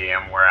 8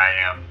 a.m. where I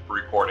am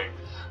recording.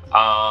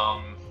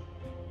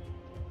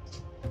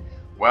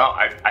 Well,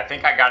 I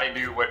think I gotta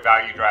do what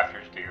value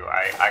drafters do.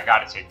 I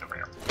gotta take the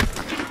rare.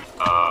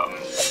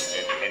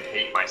 And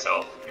hate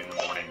myself in the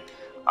morning.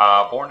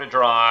 Born to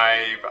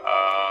Drive,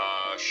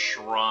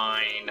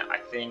 Shrine. I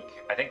think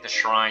the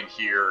Shrine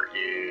here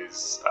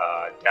is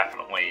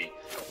definitely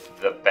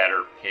the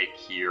better pick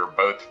here,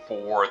 both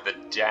for the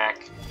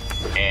deck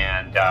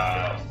and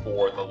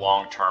for the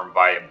long-term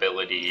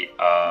viability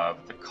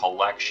of the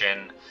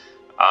collection.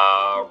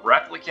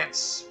 Replicant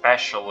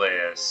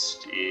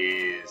Specialist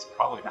is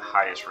probably the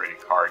highest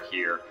rated card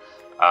here.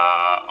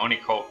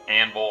 Oniko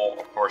Anvil,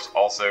 of course,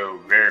 also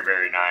very,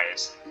 very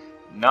nice.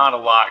 Not a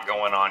lot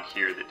going on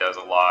here that does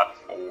a lot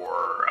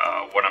for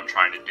what I'm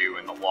trying to do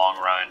in the long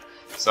run.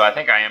 So I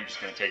think I am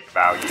just going to take the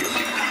value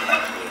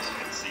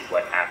and see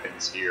what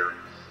happens here.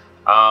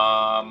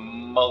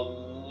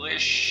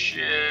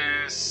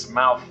 Malicious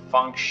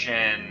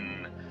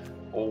Malfunction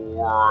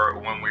or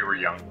When We Were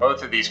Young.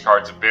 Both of these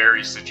cards are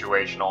very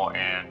situational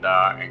and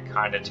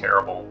kind of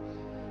terrible.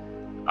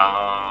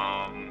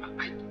 I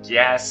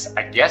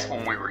guess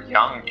When We Were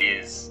Young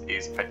is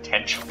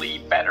potentially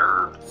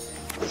better.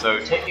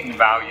 So taking the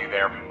value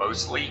there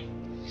mostly.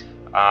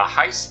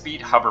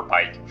 High-speed hover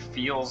bike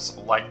feels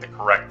like the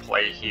correct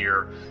play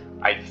here.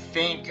 I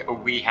think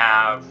we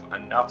have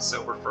enough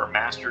silver for a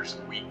Masters.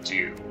 We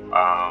do.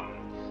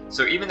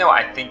 So even though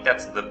I think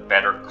that's the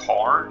better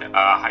card,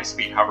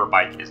 high-speed hover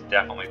bike is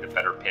definitely the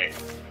better pick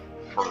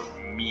for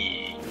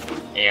me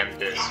and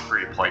this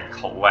free-to-play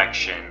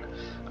collection.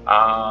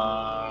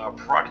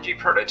 Prodigy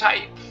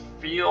Prototype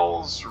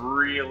feels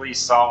really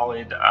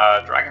solid.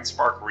 Dragon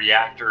Spark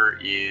Reactor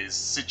is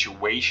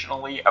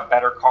situationally a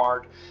better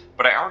card,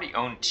 but I already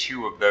own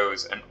 2 of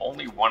those and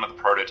only one of the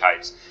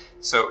prototypes.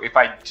 So if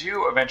I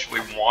do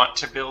eventually want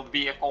to build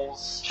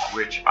vehicles,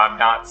 which I'm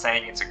not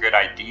saying it's a good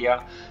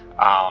idea,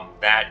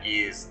 that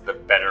is the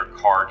better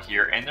card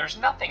here. And there's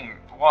nothing,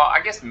 well, I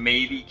guess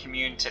maybe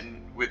Commune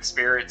with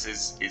Spirits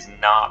is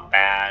not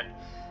bad.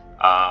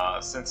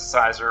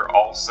 Synthesizer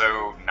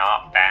also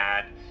not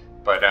bad.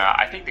 But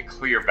I think the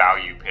clear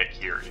value pick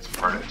here is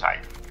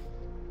Prototype.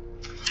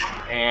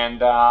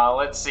 And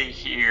let's see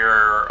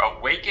here.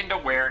 Awakened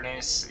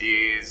Awareness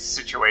is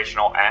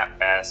situational at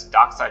best.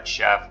 Dockside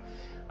Chef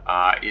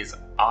is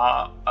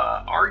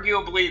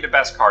arguably the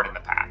best card in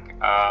the pack.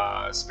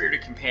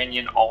 Spirited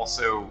Companion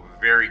also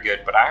very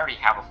good, but I already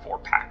have a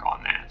 4-pack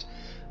on that.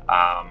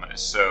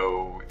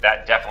 So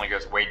that definitely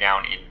goes way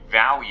down in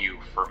value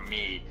for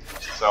me.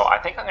 So I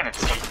think I'm going to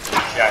take the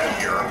deck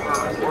here.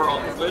 We're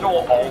a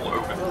little all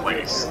over the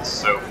place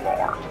so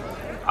far.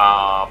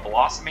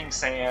 Blossoming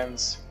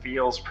Sands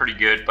feels pretty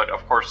good, but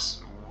of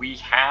course we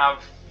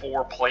have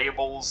 4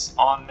 playables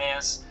on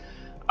this.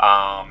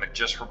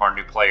 Just from our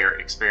new player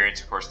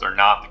experience. Of course, they're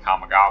not the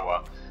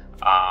Kamigawa.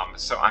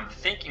 So I'm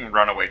thinking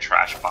Runaway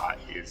Trashbot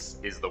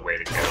is the way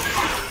to go.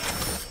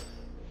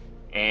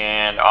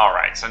 And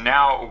alright, so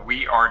now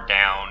we are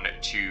down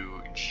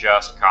to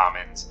just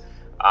commons.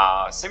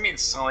 Simian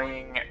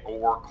Sling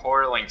or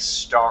Coiling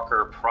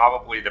Stalker,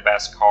 probably the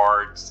best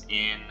cards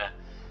in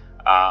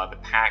the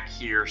pack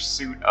here.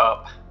 Suit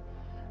Up.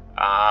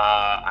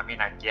 I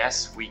mean, I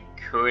guess we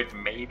could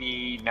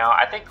maybe... No,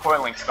 I think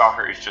Coiling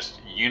Stalker is just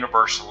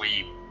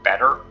universally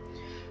better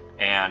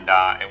and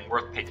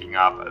worth picking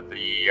up.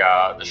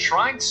 The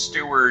Shrine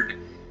Steward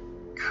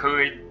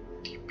could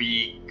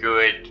be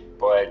good,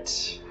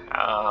 but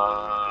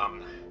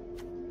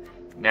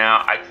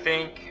now I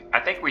think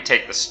we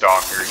take the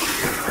Stalker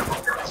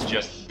here. It's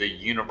just the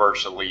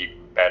universally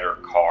better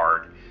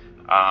card.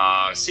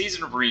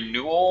 Season of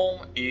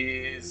Renewal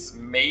is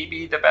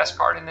maybe the best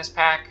card in this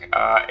pack.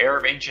 Heir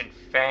of Ancient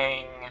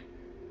Fang.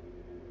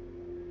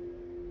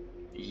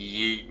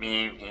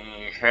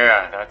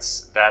 Yeah,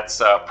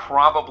 that's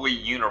probably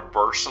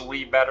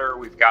universally better.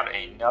 We've got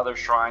another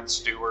Shrine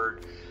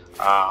Steward,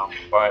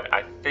 but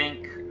I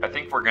think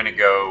we're gonna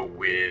go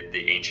with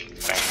the Ancient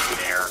Fang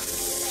there.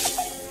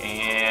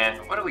 And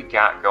what do we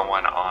got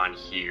going on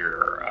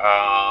here?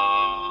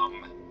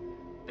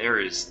 There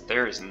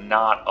is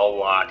not a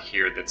lot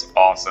here that's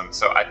awesome.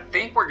 So I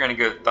think we're gonna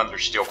go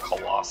Thundersteel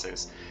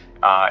Colossus.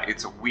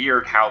 It's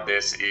weird how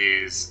this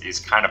is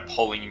kind of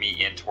pulling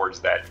me in towards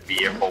that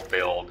vehicle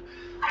build.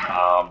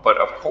 But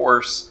of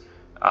course,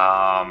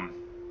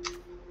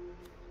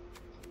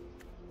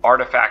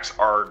 artifacts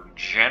are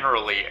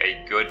generally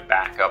a good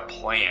backup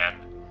plan.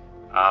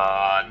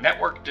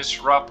 Network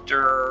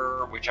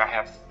Disruptor, which I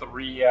have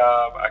 3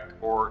 of,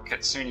 or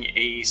Katsuni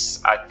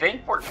Ace. I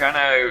think we're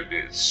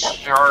gonna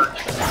start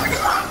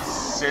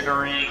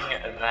considering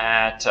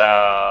that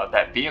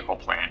that vehicle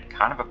plan,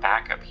 kind of a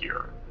backup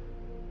here.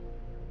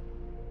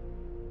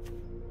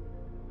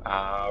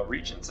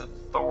 Regent's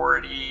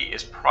Authority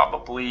is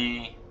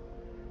probably,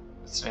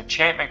 it's an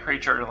enchantment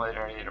creature.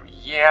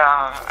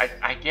 Yeah,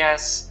 I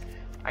guess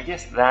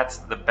that's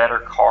the better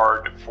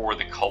card for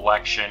the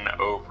collection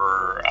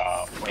over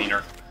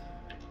Planar.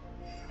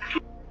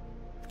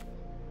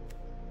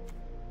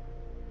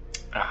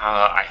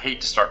 I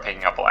hate to start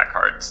picking up black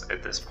cards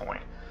at this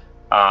point.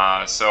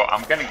 So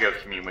I'm going to go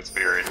Commune with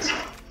Spirits,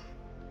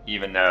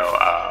 even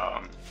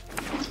though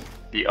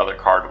the other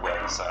card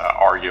was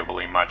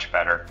arguably much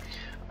better.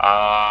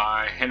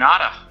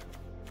 Hinata.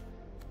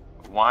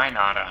 Why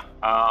Nada?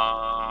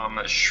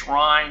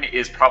 Shrine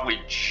is probably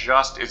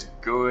just as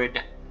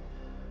good.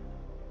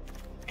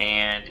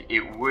 And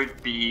it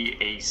would be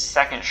a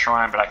second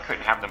Shrine, but I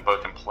couldn't have them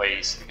both in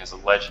place because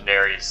of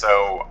Legendary.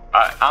 So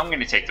I'm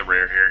going to take the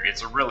rare here.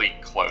 It's a really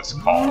close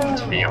call,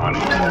 to be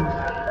honest.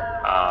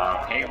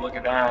 Hey, look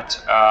at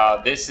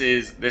that. This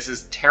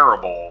is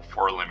terrible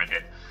for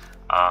limited.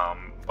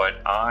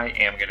 But I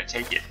am going to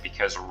take it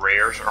because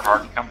rares are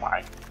hard to come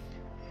by.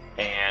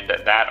 And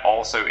that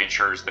also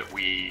ensures that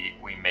we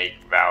make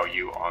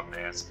value on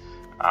this.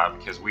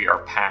 Because we are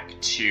pack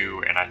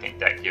 2, and I think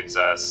that gives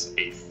us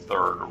a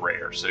 3rd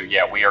rare. So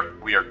yeah, we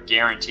are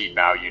guaranteed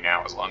value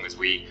now as long as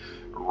we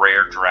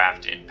rare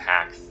draft in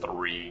pack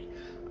 3.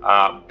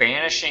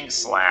 Banishing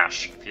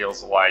Slash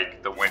feels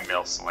like the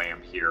Windmill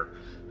Slam here.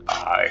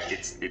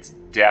 It's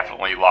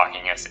definitely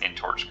locking us in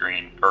towards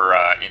green, or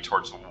in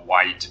towards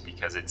white,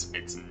 because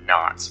it's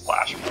not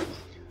splashable.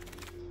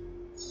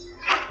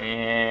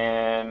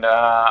 And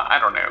I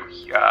don't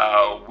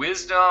know,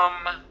 Wisdom.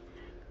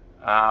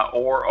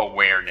 Or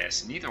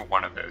Awareness. Neither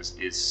one of those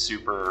is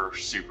super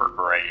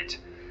great.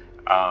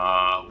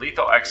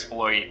 Lethal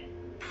Exploit,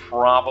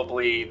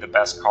 probably the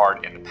best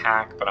card in the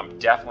pack, but I'm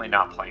definitely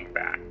not playing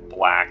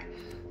black.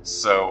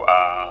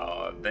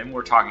 So then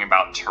we're talking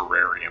about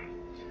Terrarium.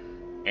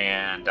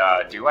 And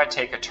do I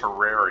take a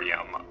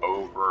Terrarium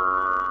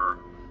over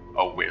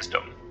a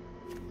Wisdom?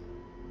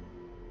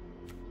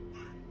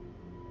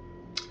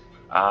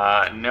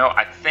 No,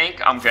 I think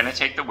I'm going to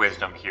take the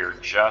Wisdom here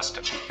just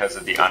because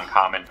of the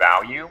uncommon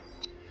value.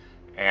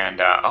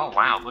 And, oh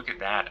wow, look at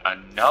that.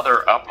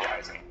 Another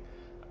Uprising.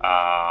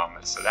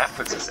 So that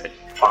puts us at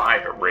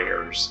 5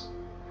 rares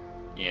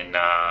in,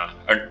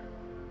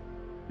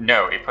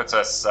 no, it puts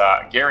us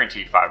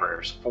guaranteed 5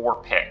 rares, 4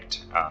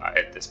 picked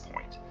at this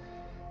point.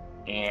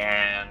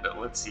 And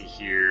let's see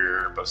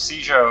here.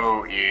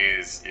 Bosijo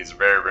is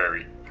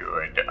very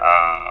good,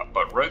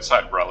 but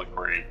Roadside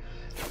Reliquary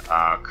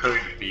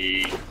could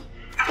be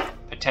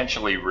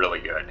potentially really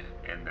good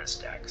in this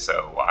deck,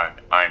 so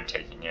I'm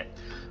taking it.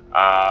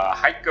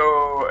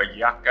 Heiko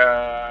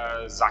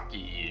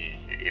Yakazaki,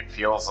 it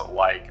feels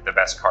like the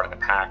best card in the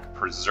pack.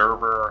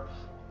 Preserver,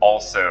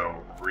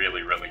 also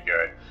really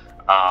good.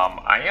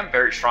 I am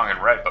very strong in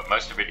red, but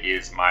most of it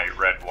is my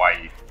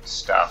red-white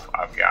stuff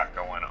I've got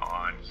going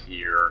on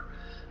here.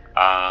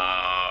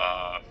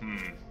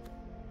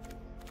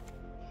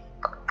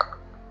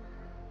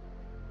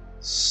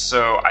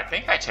 So I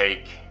think I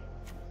take...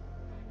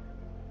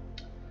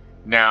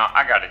 Now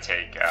I gotta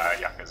take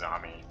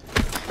Yakazami.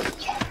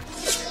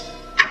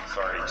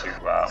 Sorry to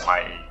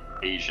my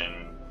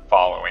Asian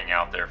following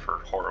out there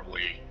for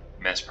horribly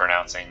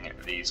mispronouncing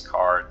these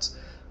cards.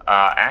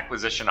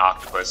 Acquisition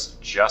Octopus,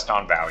 just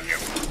on value.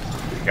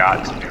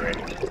 Got to do it.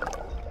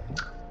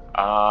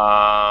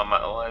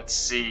 Let's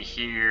see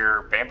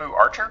here. Bamboo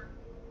Archer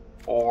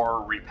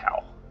or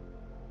Repel?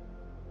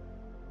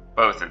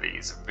 Both of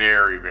these,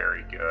 very,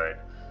 very good.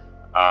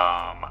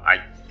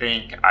 I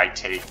think I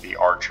take the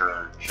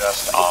Archer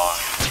just on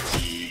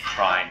the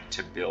trying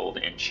to build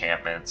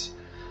enchantments.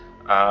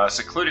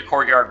 Secluded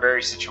Courtyard,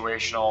 very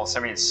situational.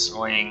 Simian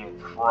Swing,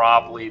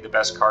 probably the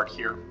best card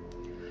here.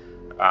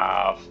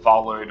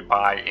 Followed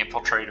by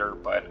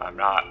Infiltrator, but I'm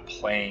not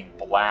playing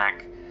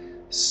black.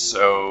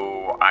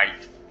 So I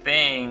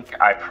think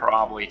I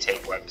probably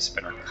take Web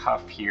Spinner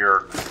Cuff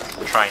here.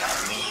 Try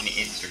and lean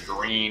into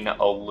green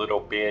a little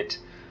bit.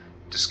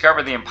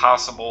 Discover the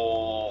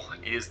Impossible.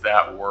 Is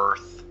that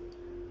worth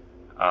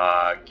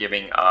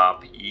giving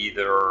up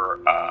either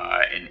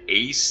an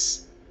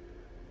ace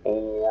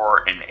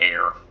or an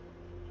air?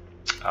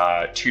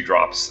 2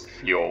 drops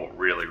feel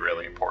really,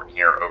 really important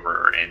here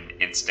over an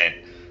instant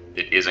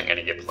that isn't going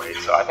to get played.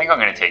 So I think I'm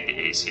going to take the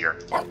ace here.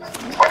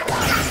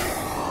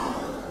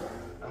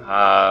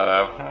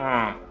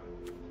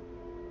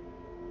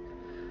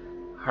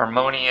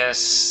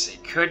 Harmonious,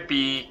 it could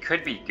be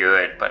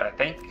good, but I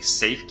think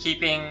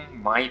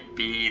safekeeping might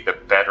be the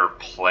better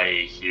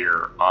play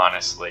here,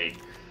 honestly.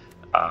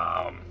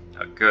 A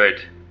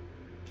good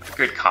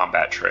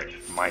combat trick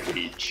might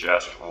be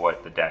just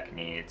what the deck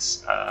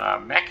needs.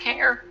 Mech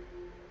Hanger?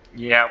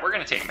 Yeah, we're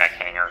going to take Mech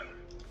Hanger.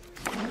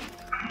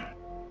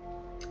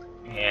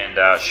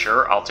 And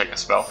sure, I'll take a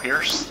Spell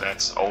Pierce.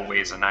 That's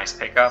always a nice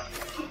pickup.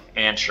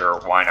 And sure,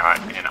 why not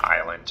an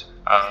island?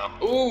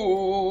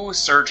 Ooh,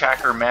 Surge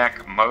Hacker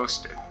Mech,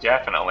 most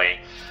definitely.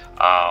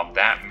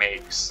 That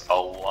makes a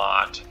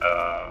lot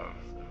of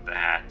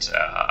that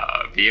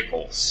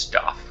vehicle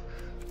stuff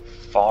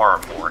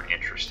far more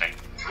interesting.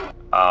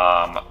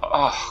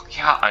 Oh,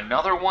 yeah,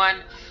 another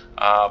one.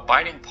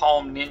 Biting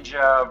Palm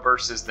Ninja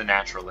versus the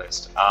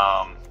Naturalist.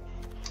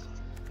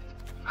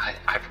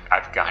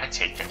 I've got to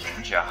take the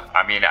Ninja.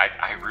 I mean,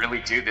 I really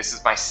do. This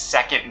is my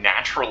second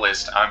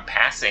Naturalist I'm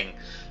passing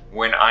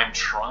when I'm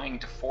trying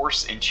to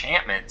force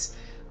enchantments.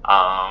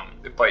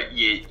 But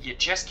you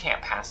just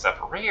can't pass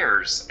up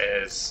rares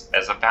as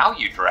a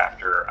value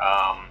drafter.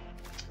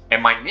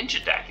 And my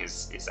Ninja deck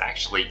is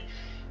actually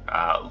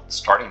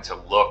starting to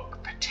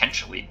look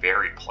potentially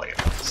very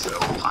playable. So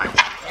I'm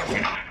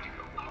going to have to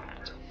go with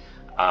that.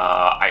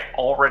 I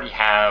already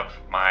have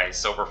my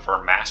Silver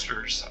Fur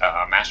Masters.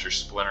 Master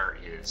Splinter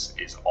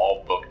is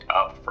all booked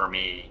up for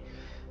me.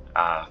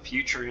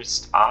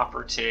 Futurist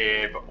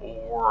Operative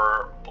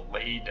or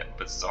Blade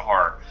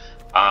Bazaar.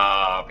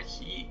 But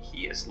he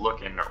is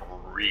looking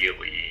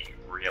really,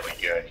 really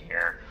good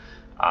here.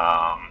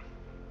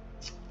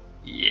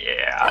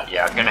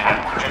 Yeah, gonna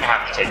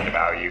have to take the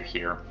value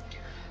here.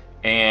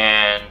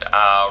 And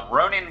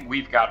Ronin,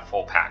 we've got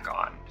full pack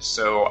on.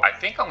 So I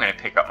think I'm going to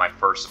pick up my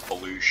first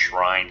blue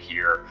shrine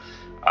here,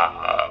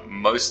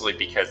 mostly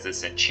because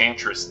this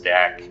Enchantress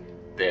deck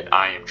that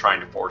I am trying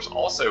to force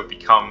also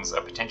becomes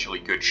a potentially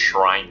good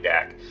shrine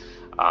deck.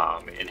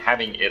 And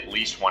having at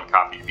least one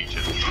copy of each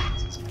of these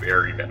is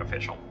very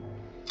beneficial.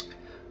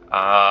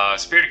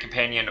 Spirited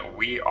Companion,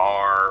 we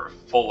are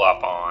full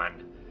up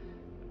on.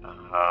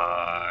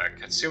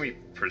 Katsumi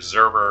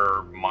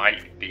Preserver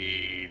might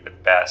be the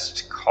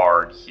best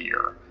card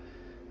here.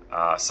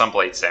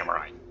 Sunblade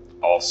Samurai,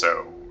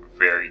 also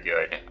very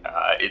good.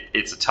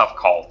 It's a tough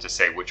call to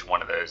say which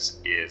one of those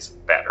is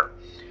better.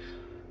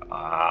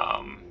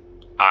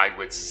 I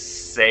would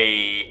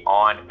say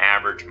on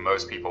average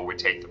most people would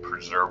take the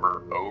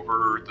Preserver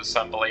over the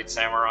Sunblade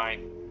Samurai,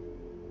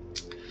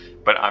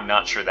 but I'm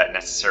not sure that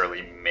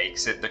necessarily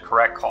makes it the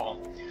correct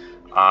call.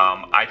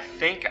 I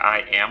think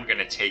I am going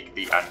to take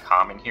the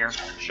uncommon here,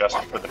 just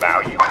for the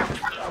value.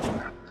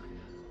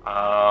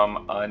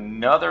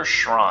 Another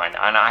shrine,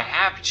 and I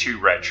have 2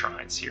 red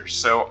shrines here,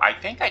 so I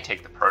think I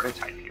take the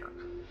prototype here,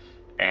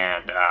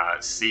 and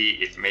see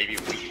if maybe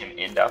we can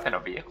end up in a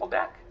vehicle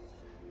deck.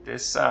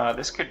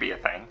 This could be a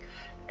thing.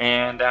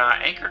 And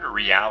Anchor to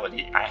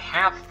Reality, I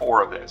have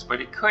 4 of those,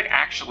 but it could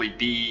actually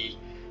be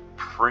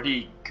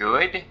pretty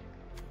good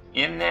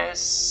in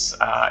this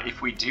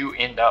if we do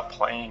end up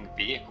playing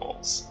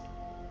vehicles.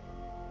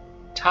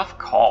 Tough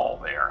call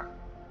there.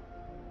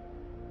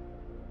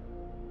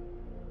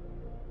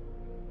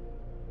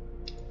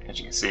 As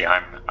you can see,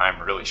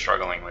 I'm really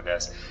struggling with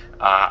this.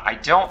 I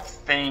don't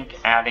think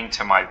adding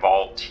to my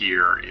vault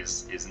here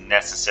is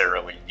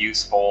necessarily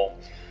useful.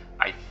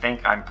 I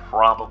think I'm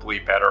probably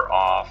better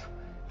off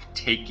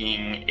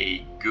taking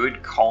a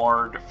good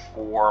card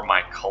for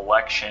my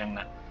collection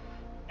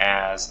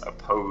as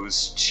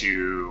opposed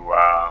to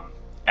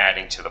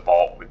adding to the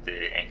vault with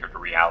the Anchor to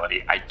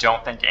Reality. I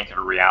don't think Anchor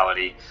to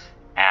Reality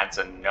adds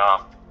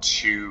enough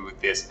to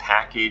this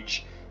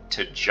package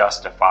to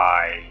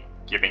justify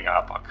giving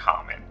up a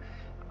common.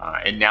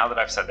 And now that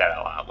I've said that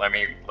out loud, let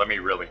me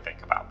really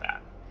think about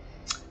that.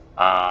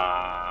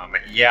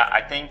 Yeah,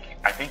 I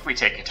think we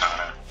take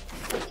Katana.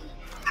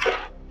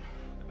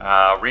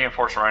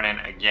 Reinforced Ronin,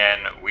 again,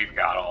 we've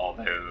got all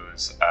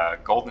those.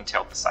 Golden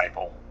Tail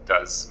Disciple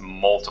does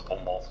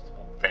multiple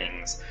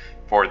things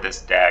for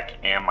this deck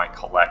and my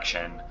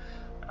collection.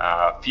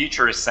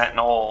 Futurist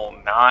Sentinel,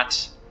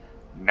 not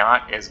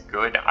as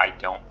good, I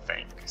don't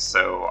think.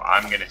 So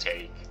I'm gonna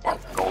take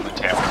Golden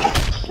Tail.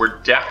 We're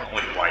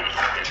definitely white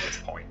at this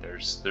point.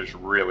 There's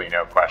really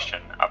no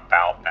question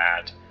about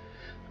that.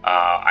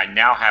 I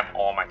now have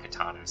all my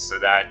katanas, so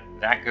that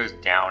goes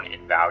down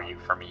in value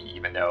for me,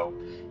 even though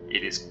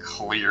it is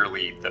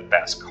clearly the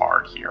best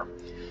card here.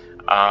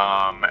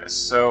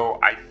 So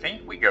I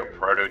think we go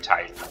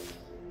prototype,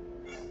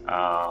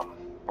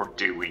 or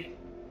do we?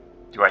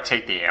 Do I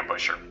take the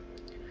Ambusher?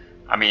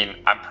 I mean,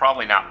 I'm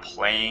probably not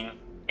playing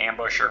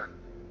Ambusher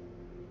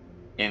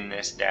in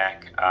this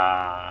deck,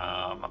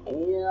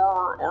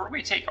 or do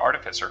we take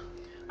Artificer?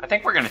 I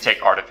think we're going to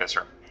take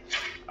Artificer.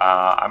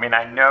 I mean,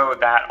 I know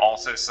that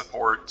also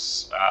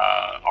supports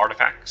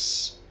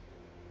artifacts,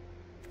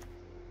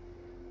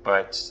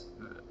 but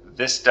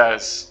this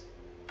does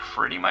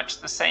pretty much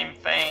the same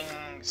thing.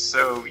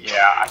 So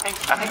yeah, I think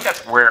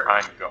that's where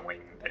I'm going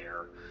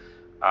there.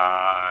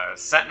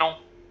 Sentinel.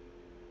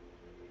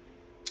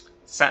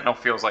 Sentinel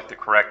feels like the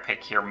correct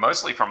pick here,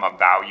 mostly from a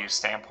value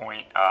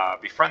standpoint.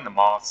 Befriend the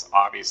Moths,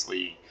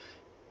 obviously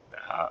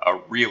a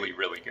really,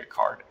 really good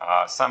card.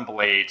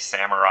 Sunblade,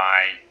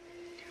 Samurai.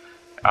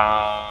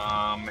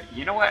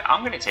 You know what?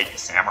 I'm going to take the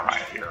Samurai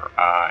here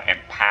and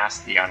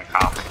pass the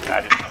uncommon.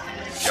 That is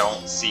something you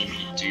don't see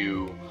me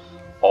do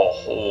a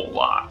whole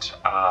lot.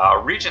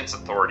 Regent's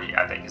Authority,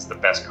 I think, is the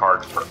best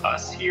card for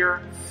us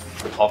here.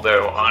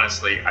 Although,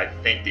 honestly, I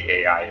think the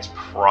AI is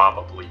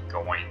probably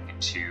going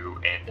to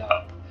end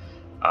up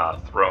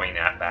throwing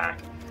that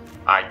back.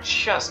 I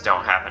just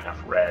don't have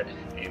enough red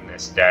in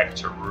this deck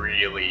to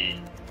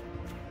really...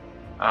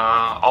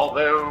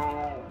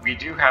 although we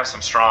do have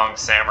some strong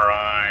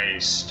Samurai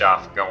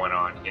stuff going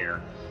on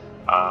here.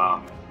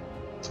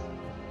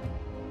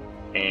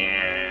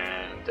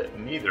 And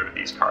neither of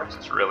these cards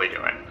is really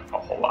doing a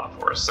whole lot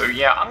for us. So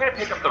yeah, I'm going to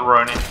pick up the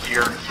Ronin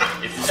here.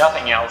 If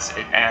nothing else,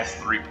 it adds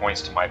 3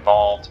 points to my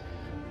vault.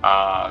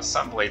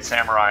 Sunblade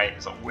Samurai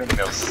is a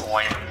Windmill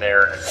Slam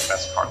there as the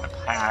best card in the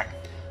pack.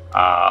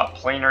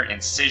 Planar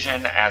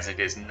Incision, as it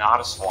is not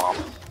a swamp.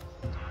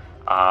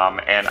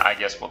 And I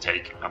guess we'll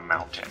take a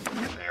Mountain.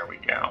 There we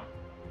go.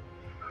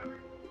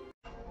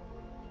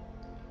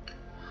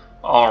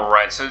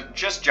 Alright, so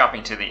just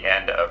jumping to the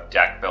end of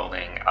deck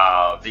building,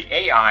 the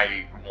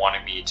AI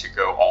wanted me to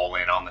go all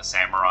in on the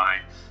Samurai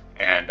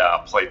and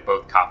play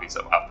both copies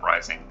of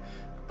Uprising.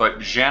 But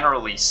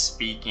generally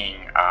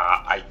speaking,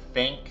 I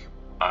think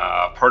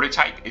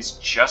Prototype is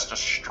just a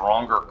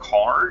stronger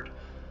card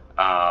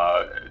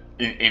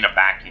in a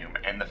vacuum.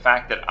 And the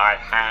fact that I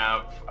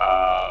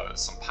have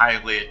some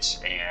pilot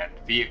and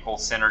vehicle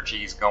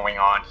synergies going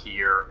on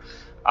here,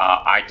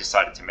 I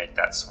decided to make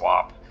that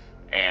swap.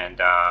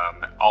 And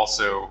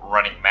also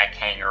running Mech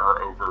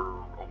Hanger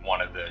over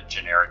one of the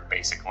generic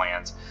basic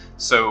lands.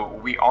 So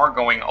we are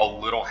going a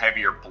little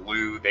heavier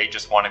blue. They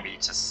just wanted me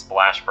to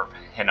splash for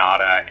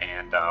Hinata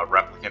and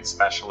Replicant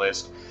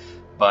Specialist.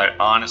 But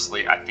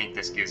honestly, I think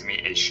this gives me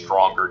a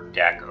stronger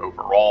deck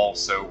overall,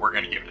 so we're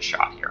going to give it a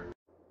shot here.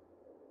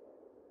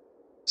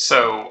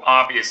 So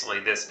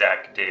obviously this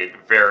deck did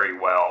very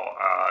well,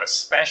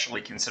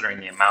 especially considering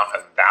the amount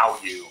of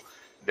value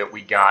that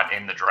we got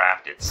in the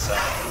draft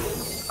itself.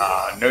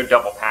 No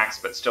double packs,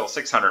 but still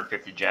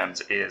 650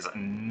 gems is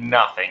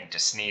nothing to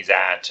sneeze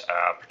at,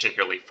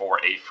 particularly for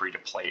a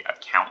free-to-play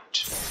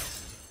account.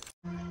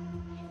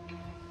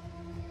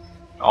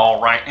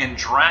 Alright, in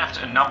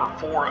draft number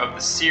 4 of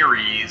the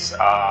series,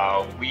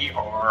 we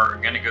are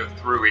going to go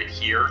through it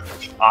here.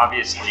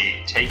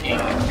 Obviously, taking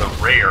the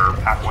rare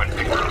pack 1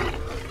 picker.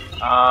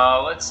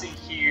 Let's see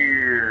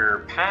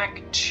here.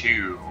 Pack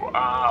 2.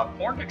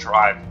 Born to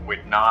Drive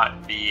would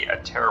not be a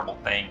terrible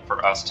thing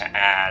for us to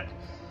add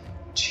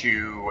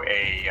to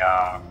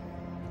a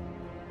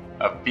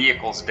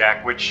vehicles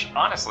deck, which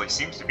honestly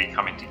seems to be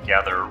coming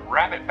together.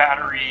 Rabbit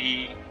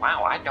Battery.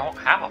 Wow, I don't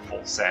have a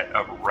full set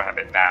of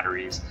Rabbit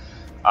Batteries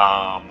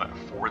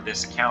for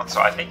this account, so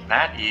I think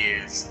that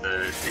is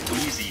the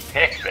easy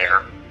pick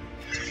there.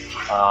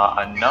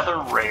 Another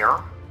rare.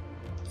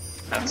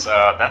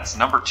 That's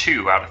number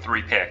 2 out of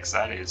 3 picks.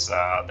 That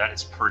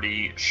is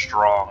pretty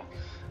strong.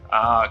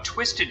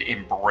 Twisted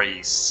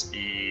Embrace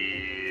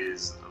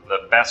is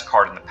the best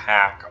card in the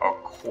pack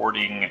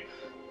according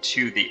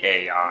to the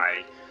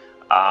AI,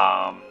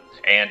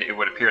 and it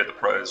would appear the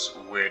pros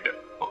would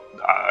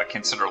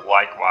consider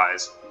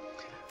likewise.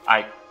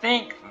 I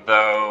think,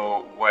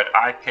 though, what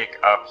I pick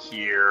up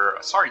here...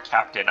 Sorry,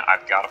 Captain,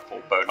 I've got a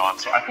full boat on,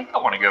 so I think I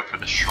want to go for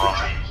the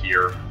Shrine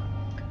here.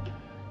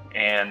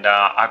 And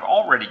I've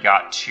already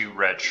got 2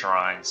 red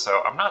shrines,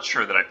 so I'm not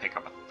sure that I pick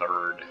up a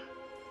 3rd.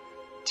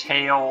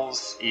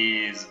 Tails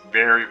is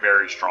very,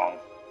 very strong.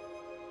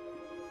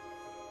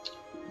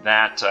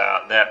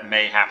 That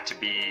may have to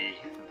be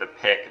the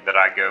pick that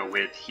I go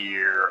with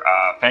here.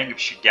 Fang of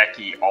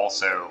Shigeki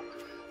also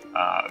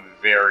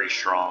very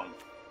strong.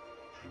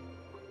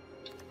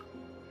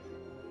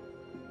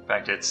 In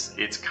fact,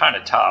 it's kind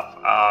of tough.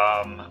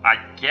 I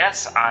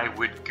guess I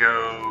would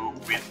go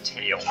with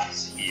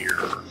Tails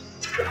here.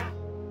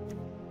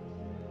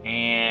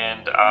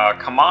 And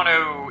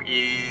Kamano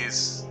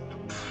is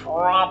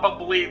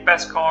probably the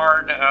best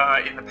card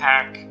in the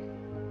pack,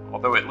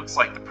 although it looks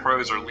like the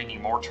pros are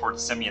leaning more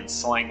towards Simeon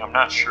Sling. I'm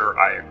not sure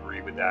I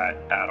agree with that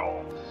at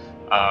all.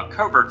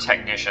 Covert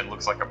Technician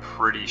looks like a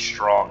pretty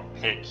strong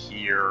pick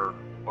here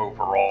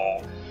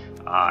overall,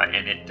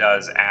 and it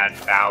does add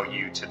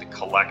value to the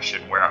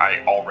collection where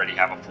I already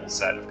have a full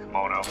set of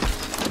Kimono.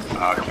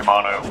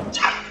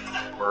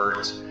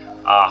 Words.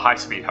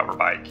 High-speed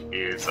hoverbike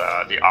is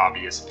the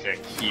obvious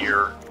pick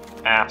here.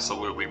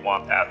 Absolutely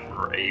want that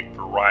for a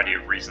variety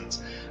of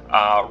reasons.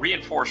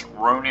 Reinforced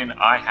Ronin,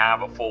 I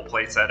have a full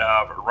playset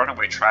of.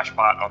 Runaway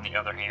Trashbot, on the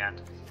other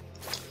hand,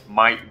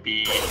 might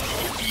be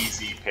the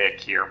easy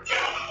pick here.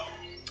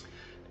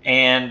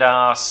 And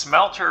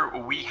Smelter,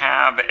 we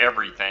have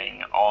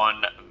everything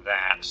on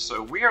that.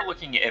 So we are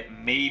looking at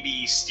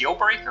maybe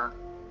Steelbreaker.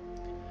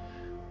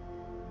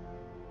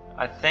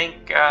 I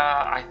think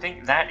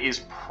that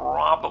is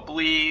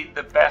probably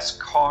the best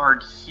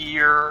card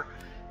here,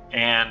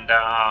 and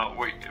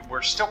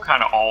we're still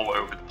kind of all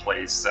over the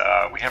place.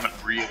 We haven't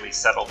really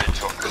settled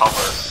into a color,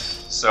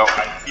 so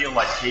I feel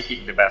like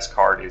taking the best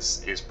card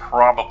is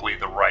probably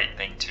the right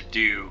thing to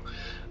do.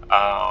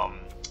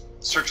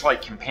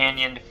 Searchlight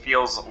Companion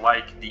feels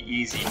like the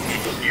easy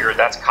pick here.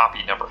 That's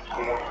copy number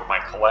 4 for my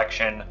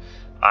collection.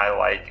 I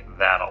like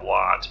that a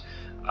lot.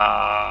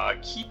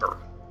 Keeper.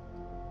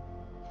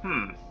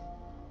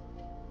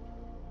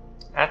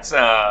 That's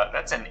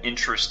an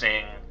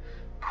interesting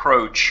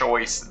pro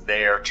choice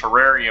there.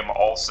 Terrarium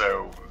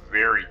also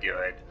very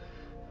good.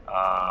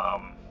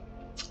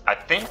 I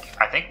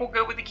think we'll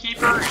go with the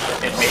Keeper,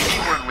 and maybe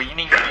we're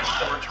leaning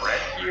towards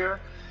red here.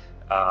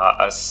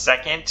 A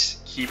second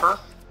Keeper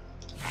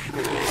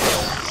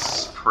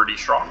is pretty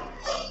strong.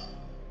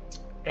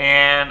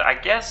 And I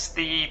guess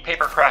the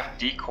Papercraft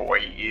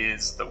Decoy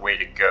is the way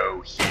to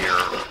go here.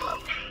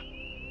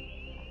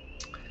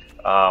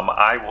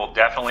 I will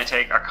definitely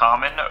take a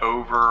common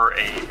over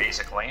a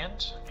basic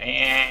land.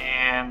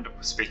 And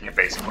speaking of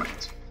basic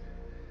lands,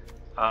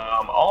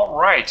 all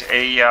right,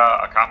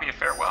 a copy of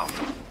Farewell.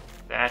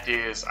 That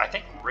is, I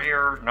think,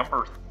 rare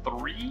number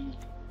 3.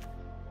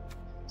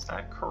 Is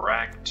that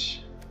correct?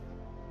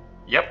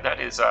 Yep, that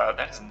is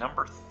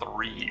number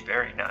 3.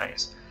 Very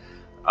nice.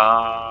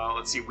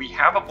 Let's see. We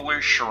have a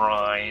blue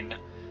shrine,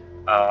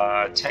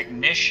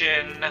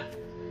 Technician,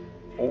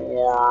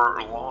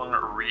 or Long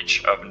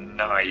Reach of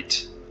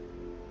Night.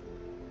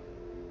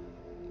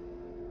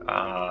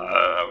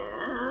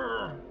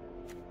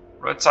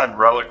 Roadside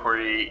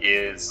Reliquary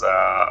is,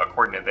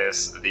 according to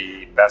this,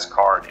 the best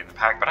card in the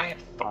pack, but I have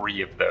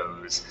 3 of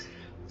those.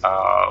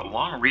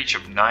 Long Reach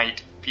of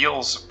Night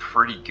feels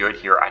pretty good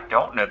here. I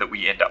don't know that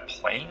we end up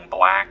playing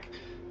black,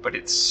 but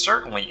it's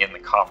certainly in the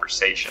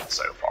conversation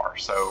so far.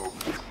 So,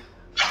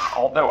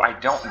 although I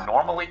don't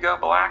normally go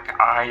black,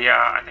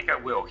 I think I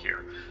will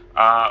here.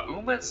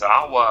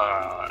 Umezawa,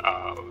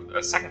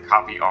 a second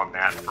copy on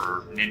that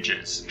for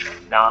ninjas.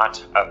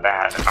 Not a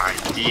bad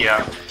idea.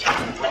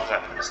 What does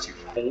that put us to?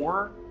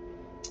 4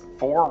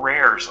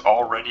 rares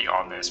already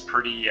on this.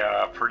 Pretty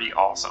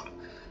awesome.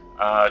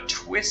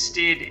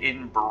 Twisted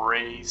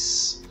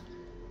Embrace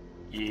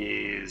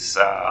is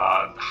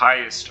the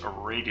highest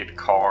rated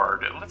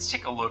card. Let's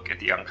take a look at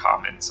the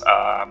uncommons.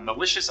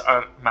 Malicious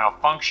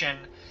Malfunction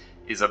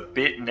is a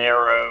bit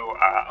narrow.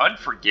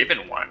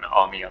 Unforgiven One,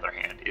 on the other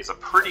hand, is a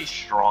pretty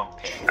strong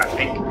pick. I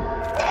think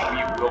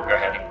we will go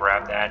ahead and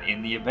grab that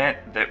in the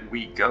event that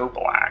we go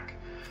black.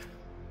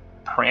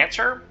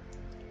 Prancer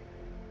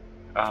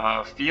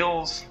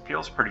feels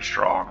pretty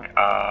strong.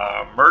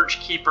 Merge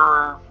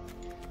Keeper,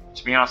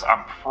 to be honest,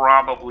 I'm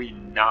probably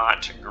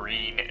not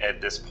green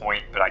at this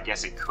point, but I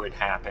guess it could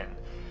happen.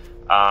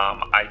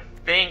 I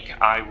think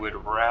I would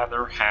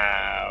rather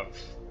have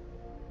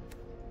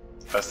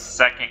a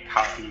second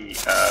copy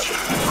of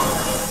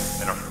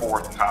than a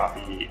 4th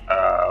copy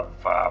of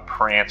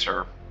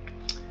Prancer.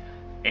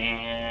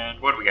 And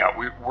what do we got?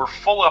 We're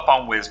full up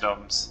on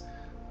Wisdoms.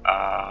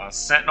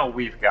 Sentinel,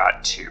 we've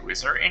got 2.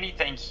 Is there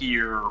anything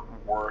here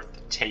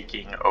worth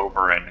taking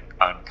over an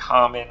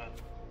uncommon?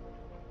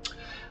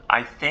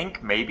 I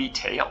think maybe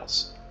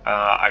Tails.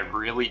 I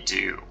really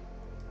do.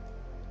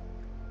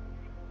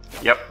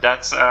 Yep,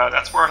 that's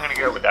where I'm going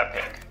to go with that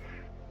pick.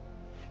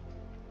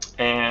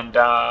 And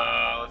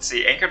let's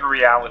see, Anchored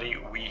Reality,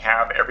 we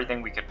have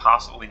everything we could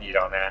possibly need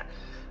on that.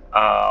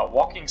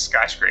 Walking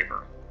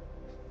Skyscraper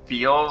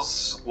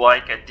feels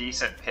like a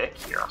decent pick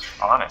here,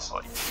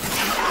 honestly.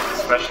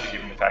 Especially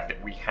given the fact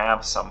that we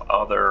have some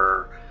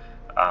other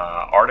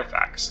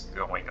artifacts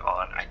going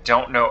on. I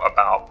don't know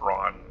about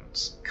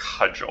Bronze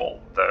Cudgel,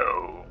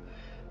 though.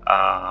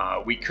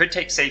 We could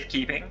take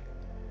Safekeeping,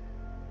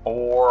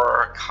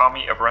 or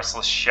Kami of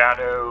Restless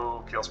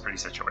Shadow feels pretty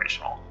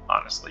situational,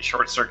 honestly.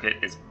 Short Circuit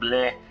is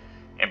bleh.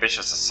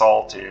 Ambitious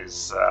Assault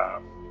is,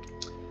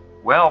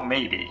 well,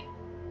 maybe.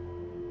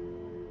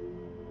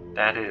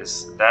 That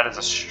is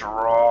a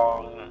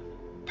strong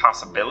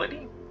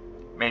possibility.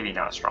 Maybe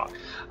not strong.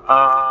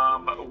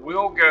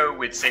 We'll go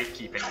with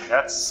Safekeeping.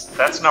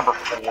 That's number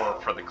 4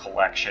 for the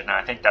collection.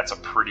 I think that's a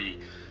pretty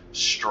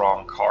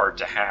strong card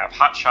to have.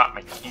 Hotshot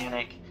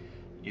Mechanic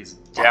is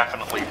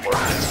definitely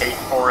worth the take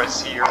for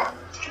us here.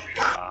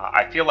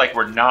 I feel like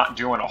we're not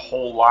doing a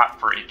whole lot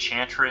for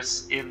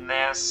Enchantress in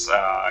this,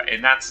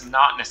 and that's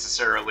not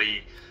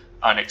necessarily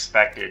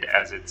unexpected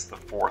as it's the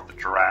 4th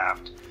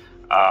draft.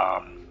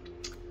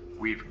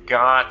 We've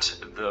got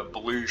the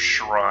blue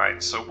shrine.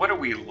 So what are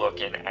we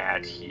looking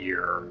at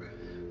here?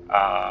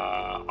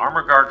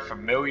 Armor Guard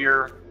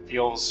Familiar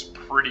feels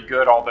pretty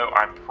good, although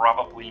I'm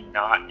probably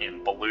not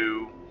in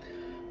blue.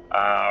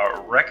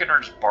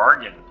 Reckoner's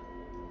Bargain.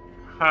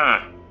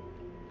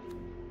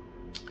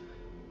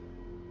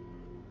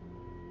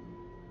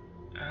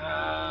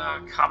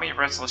 Kami of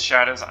Restless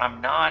Shadows. I'm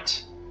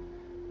not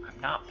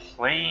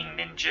playing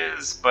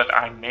ninjas, but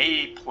I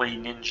may play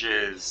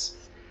ninjas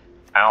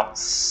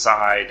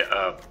outside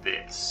of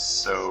this,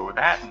 so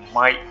that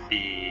might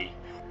be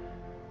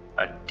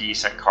a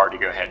decent card to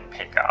go ahead and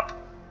pick up.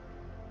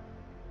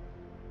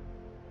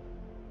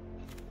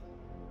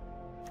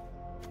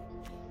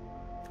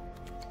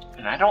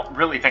 And I don't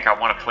really think I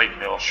want to play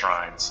Mill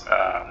Shrines.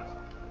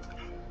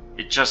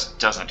 It just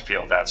doesn't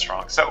feel that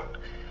strong. So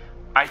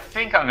I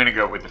think I'm going to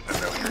go with the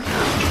Familiar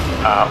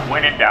here.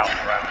 When in doubt,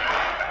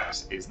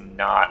 is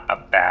not a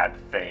bad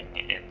thing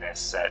in this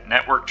set.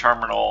 Network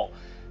Terminal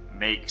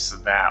makes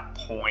that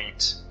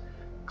point.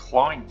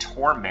 Clawing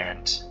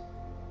Torment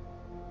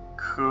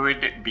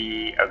could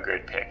be a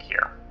good pick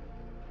here,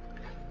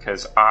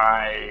 because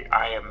I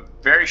am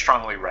very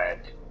strongly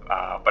red,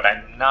 but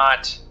I'm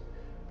not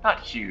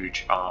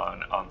huge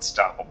on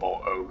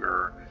Unstoppable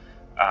Ogre.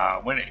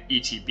 When it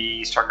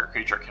ETBs, target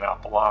creature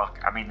cannot block.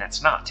 I mean,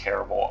 that's not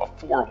terrible. A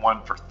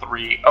 4/1 for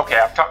 3. Okay,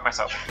 I've talked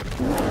myself.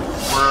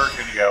 We're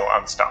gonna go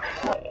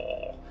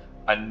Unstoppable.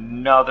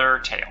 Another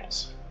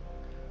Tails,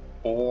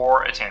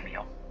 or a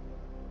Tamiyo,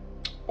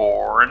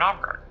 or an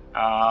Armor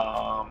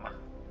Guard.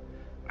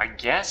 I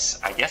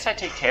guess I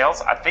take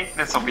Tails. I think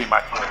this will be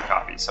my 4th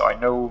copy, so I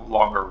no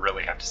longer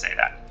really have to say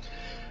that.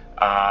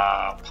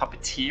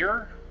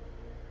 Puppeteer.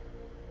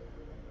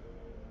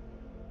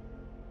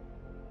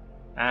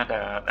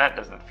 That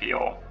doesn't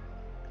feel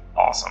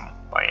awesome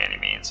by any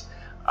means.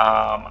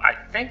 I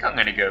think I'm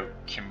going to go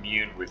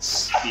Commune with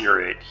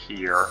Spirit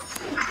here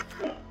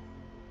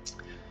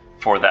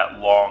for that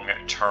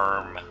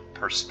long-term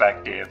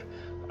perspective.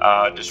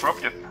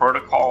 Disruptive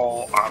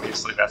Protocol,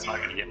 obviously that's not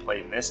going to get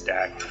played in this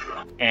deck.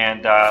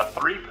 And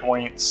 3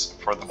 points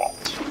for the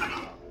vault.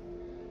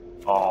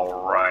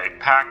 Alright,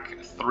 pack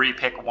 3,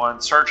 pick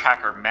 1. Surge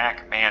Hacker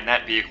Mech. Man,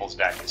 that vehicles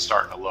deck is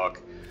starting to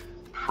look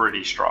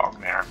pretty strong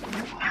there.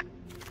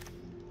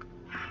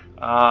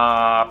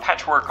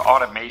 Patchwork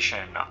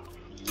Automation.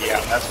 Yeah,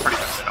 that's pretty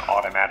much an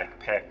automatic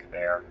pick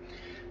there.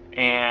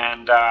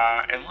 And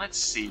let's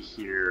see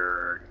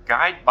here.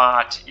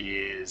 Guidebot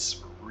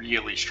is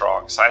really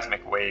strong.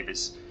 Seismic Wave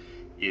is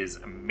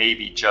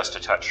maybe just a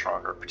touch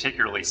stronger,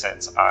 particularly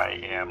since I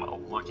am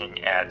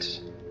looking at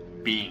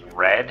being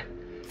red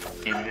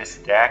in this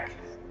deck.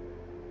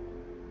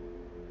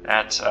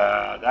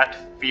 That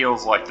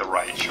feels like the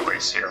right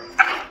choice here.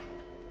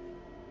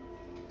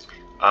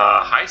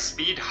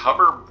 High-speed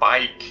hover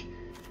bike.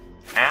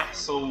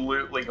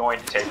 Absolutely going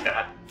to take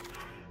that.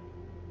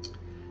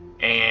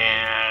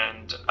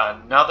 And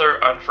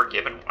another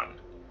Unforgiven one.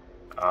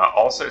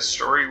 Also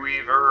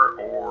Storyweaver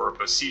or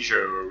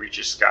Bosijo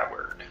reaches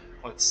skyward.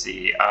 Let's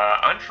see.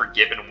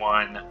 Unforgiven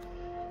one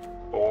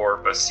or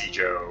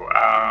Bosijo.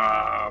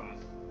 I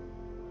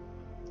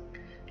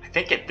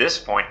think at this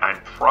point I'm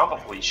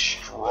probably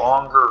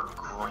stronger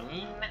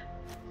green.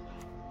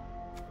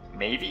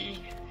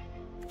 Maybe.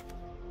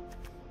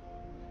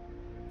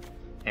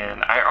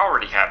 And I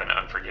already have an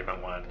Unforgiven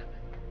one.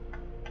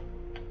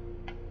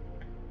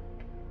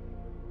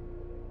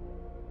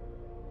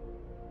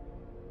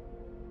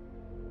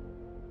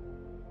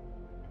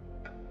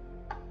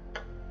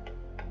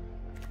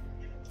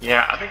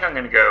 Yeah, I think I'm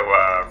going to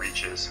go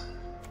Reaches.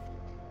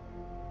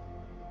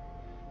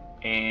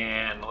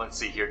 And let's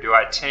see here. Do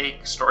I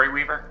take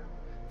Storyweaver?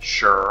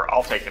 Sure,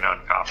 I'll take an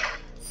uncommon.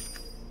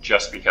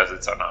 Just because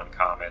it's an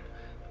uncommon.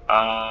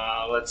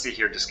 Let's see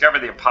here. Discover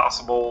the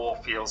Impossible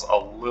feels a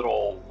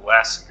little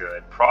less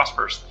good.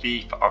 Prosperous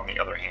Thief, on the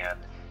other hand,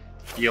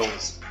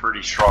 feels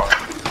pretty strong.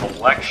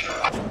 Collection.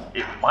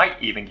 It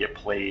might even get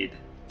played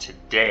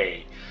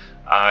today.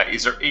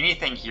 Is there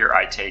anything here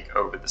I take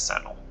over the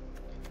Sentinel?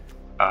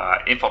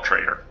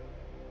 Infiltrator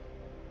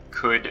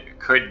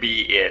could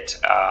be it.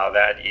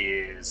 That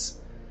is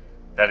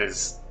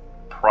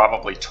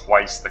probably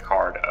twice the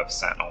card of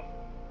Sentinel.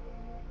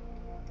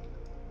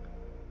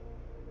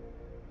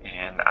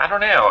 And I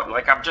don't know,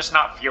 like I'm just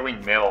not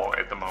feeling Mill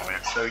at the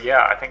moment. So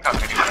yeah, I think I'm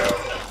gonna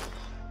go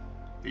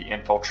the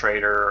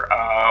Infiltrator.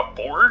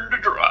 Born to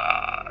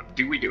Drive.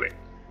 Do we do it?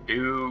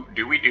 Do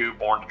we do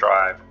Born to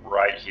Drive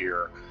right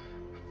here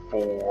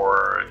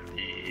for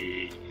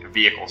the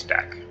vehicles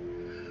deck?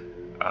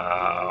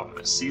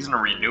 Season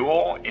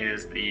Renewal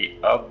is the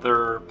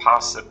other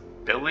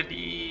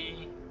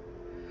possibility.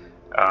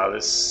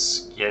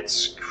 This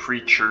gets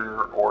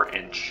creature or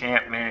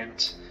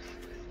enchantment.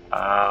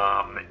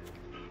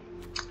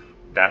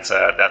 That's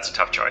a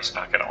tough choice,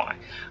 not gonna lie.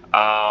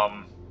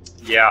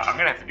 Yeah, I'm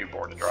gonna have to do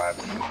Border Drive.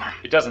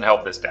 It doesn't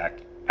help this deck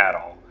at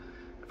all.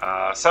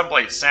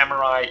 Sunblade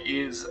Samurai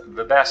is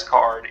the best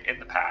card in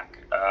the pack.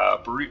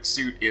 Brute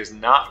Suit is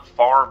not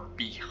far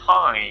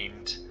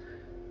behind.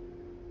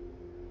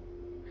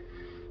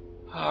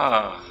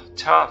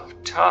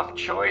 Tough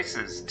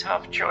choices.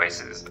 Tough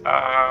choices.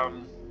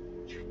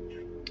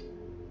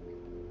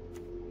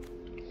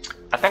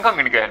 I think I'm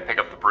going to go ahead and pick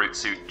up the Brute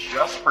Suit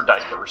just for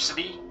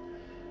diversity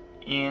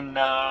in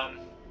our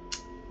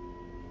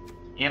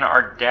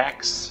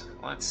decks.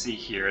 Let's see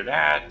here.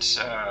 That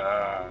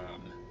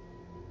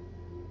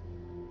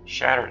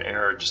Shattered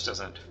Arrow just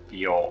doesn't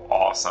feel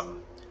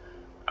awesome.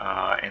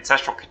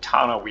 Ancestral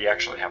Katana we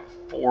actually have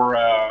 4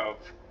 of.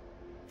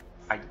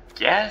 I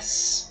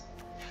guess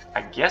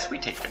we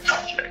take the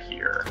Ninja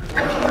here.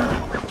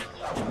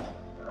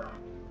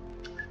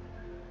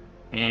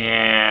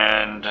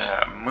 And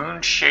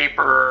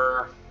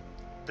Moonshaper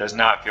does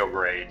not feel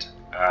great.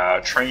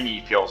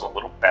 Trainee feels a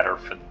little better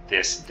for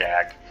this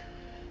deck.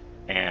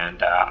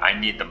 And I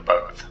need them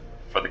both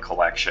for the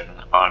collection,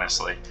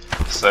 honestly.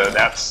 So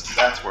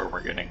that's where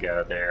we're going to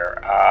go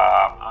there.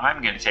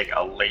 I'm going to take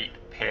a late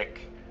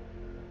pick.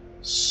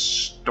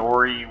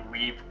 Story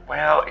Weave.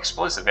 Well,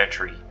 Explosive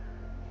Entry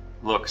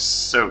looks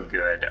so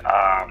good.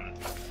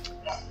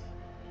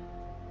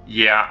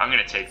 Yeah, I'm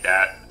going to take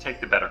that.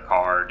 Take the better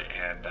card.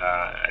 And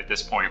at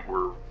this point,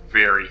 we're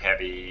very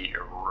heavy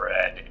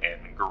red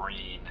and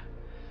green.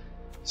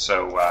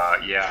 So,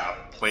 yeah,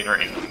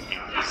 Planar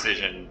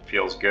Indecision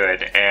feels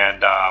good.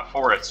 And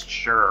Forest,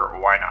 sure,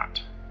 why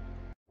not?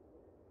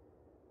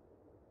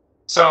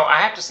 So I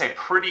have to say,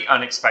 pretty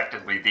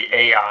unexpectedly, the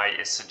AI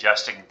is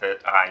suggesting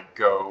that I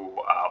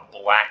go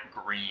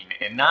black-green,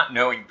 and not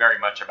knowing very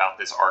much about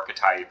this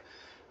archetype,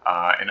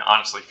 and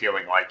honestly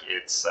feeling like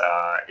it's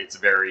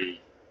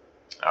very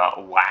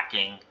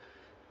lacking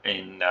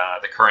in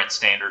the current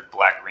standard.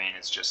 Black-green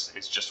is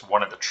just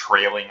one of the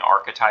trailing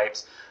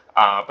archetypes.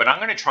 But I'm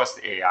going to trust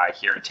the AI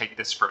here and take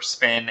this for a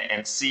spin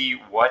and see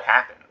what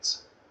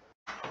happens.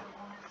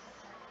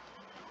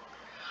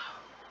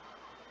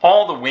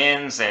 All the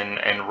wins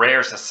and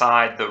rares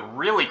aside, the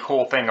really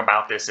cool thing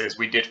about this is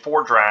we did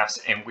 4 drafts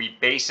and we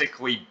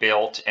basically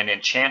built an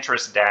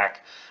Enchantress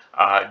deck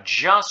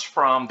just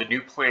from the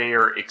new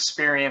player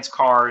experience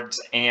cards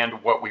and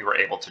what we were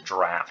able to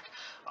draft.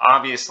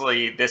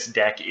 Obviously, this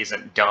deck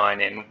isn't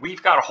done, and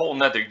we've got a whole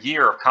nother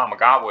year of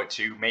Kamigawa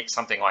to make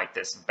something like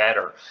this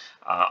better.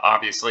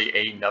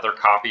 Obviously, another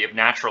copy of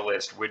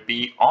Naturalist would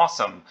be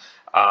awesome.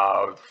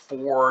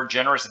 4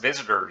 Generous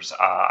Visitors.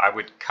 I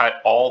would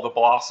cut all the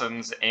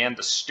Blossoms and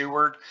the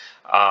Steward.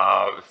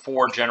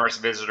 4 Generous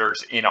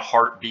Visitors in a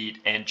heartbeat,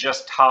 and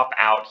just top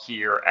out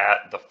here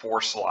at the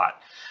 4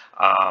 slot.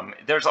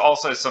 There's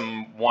also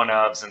some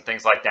one-ofs and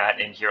things like that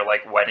in here,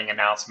 like Wedding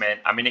Announcement.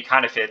 I mean, it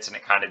kind of fits and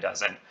it kind of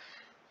doesn't.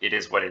 It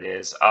is what it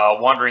is.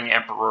 Wandering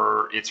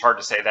Emperor, it's hard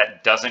to say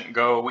that doesn't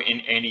go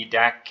in any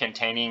deck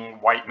containing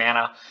white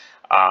mana.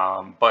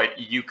 But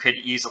you could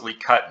easily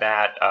cut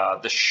that.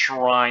 The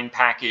Shrine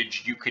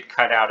package, you could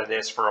cut out of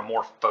this for a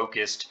more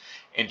focused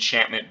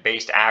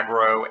enchantment-based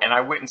aggro, and I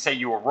wouldn't say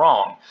you were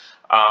wrong.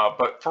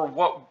 But for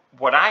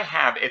what I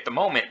have at the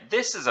moment,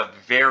 this is a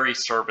very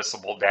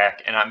serviceable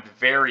deck, and I'm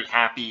very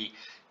happy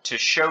to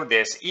show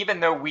this, even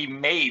though we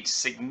made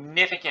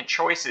significant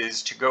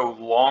choices to go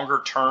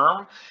longer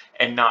term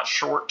and not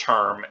short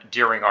term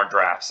during our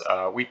drafts.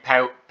 We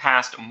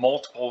passed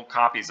multiple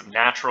copies of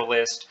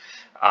Naturalist.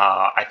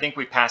 I think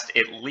we passed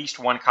at least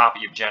 1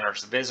 copy of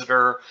Generous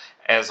Visitor,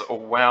 as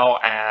well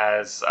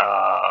as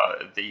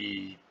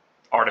the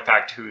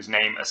artifact whose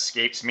name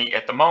escapes me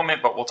at the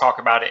moment, but we'll talk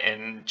about it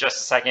in just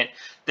a second,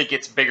 that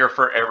gets bigger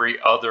for every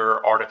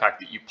other artifact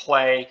that you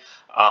play.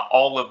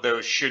 All of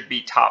those should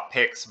be top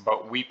picks,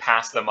 but we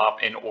pass them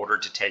up in order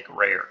to take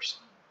rares.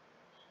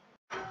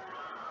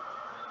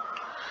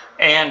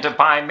 And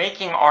by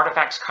making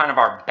artifacts kind of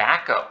our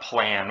backup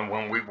plan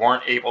when we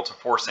weren't able to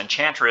force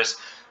Enchantress,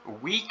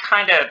 we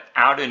kind of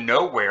out of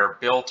nowhere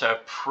built a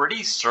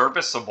pretty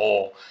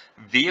serviceable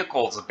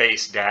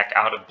vehicles-based deck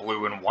out of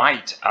blue and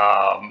white.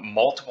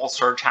 Multiple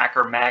Surge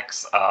Hacker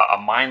mechs, a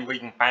Mind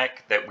Leading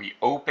mech that we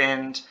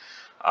opened.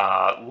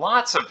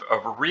 Lots of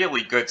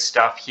really good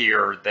stuff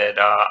here that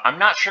I'm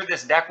not sure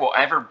this deck will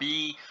ever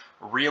be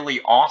really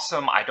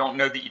awesome. I don't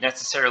know that you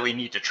necessarily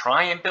need to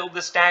try and build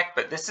this deck,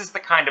 but this is the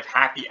kind of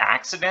happy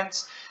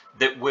accidents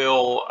that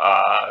will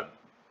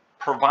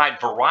provide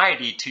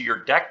variety to your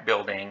deck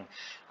building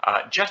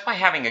just by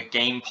having a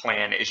game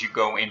plan as you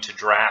go into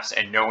drafts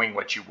and knowing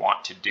what you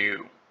want to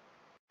do.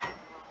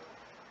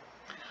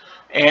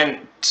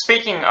 And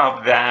speaking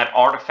of that,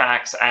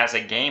 artifacts as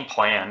a game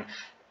plan,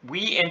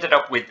 we ended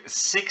up with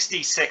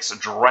 66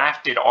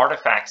 drafted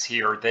artifacts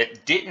here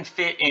that didn't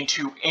fit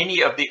into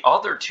any of the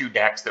other 2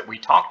 decks that we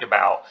talked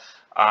about.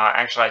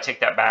 Actually, I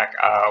take that back.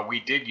 We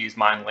did use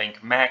Mind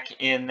Link Mech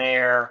in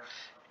there,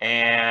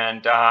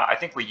 and I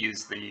think we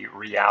use the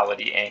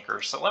reality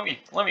anchor. So let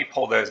me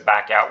pull those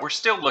back out. We're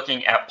still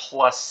looking at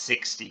plus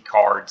 60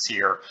 cards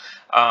here.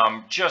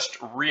 Just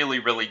really,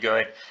 really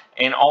good.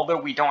 And although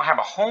we don't have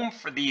a home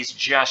for these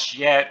just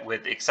yet,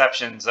 with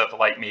exceptions of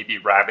like maybe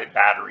Rabbit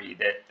Battery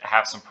that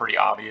have some pretty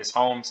obvious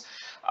homes,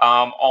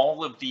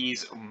 all of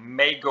these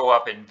may go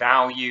up in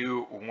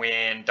value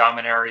when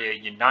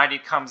Dominaria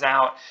United comes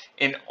out,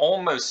 and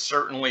almost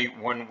certainly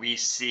when we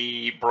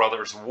see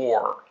Brothers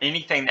War.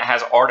 Anything that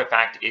has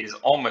Artifact is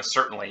almost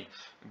certainly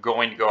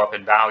going to go up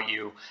in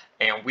value,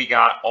 and we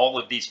got all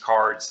of these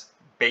cards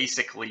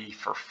basically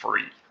for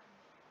free.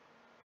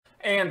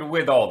 And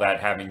with all that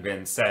having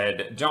been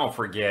said, don't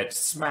forget,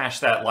 smash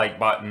that like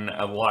button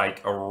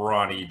like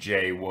Ronnie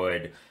J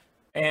would.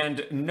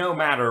 And no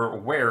matter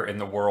where in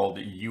the world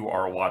you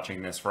are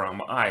watching this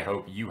from, I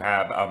hope you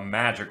have a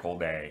magical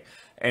day.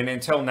 And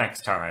until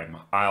next time,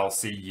 I'll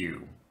see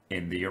you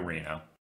in the arena.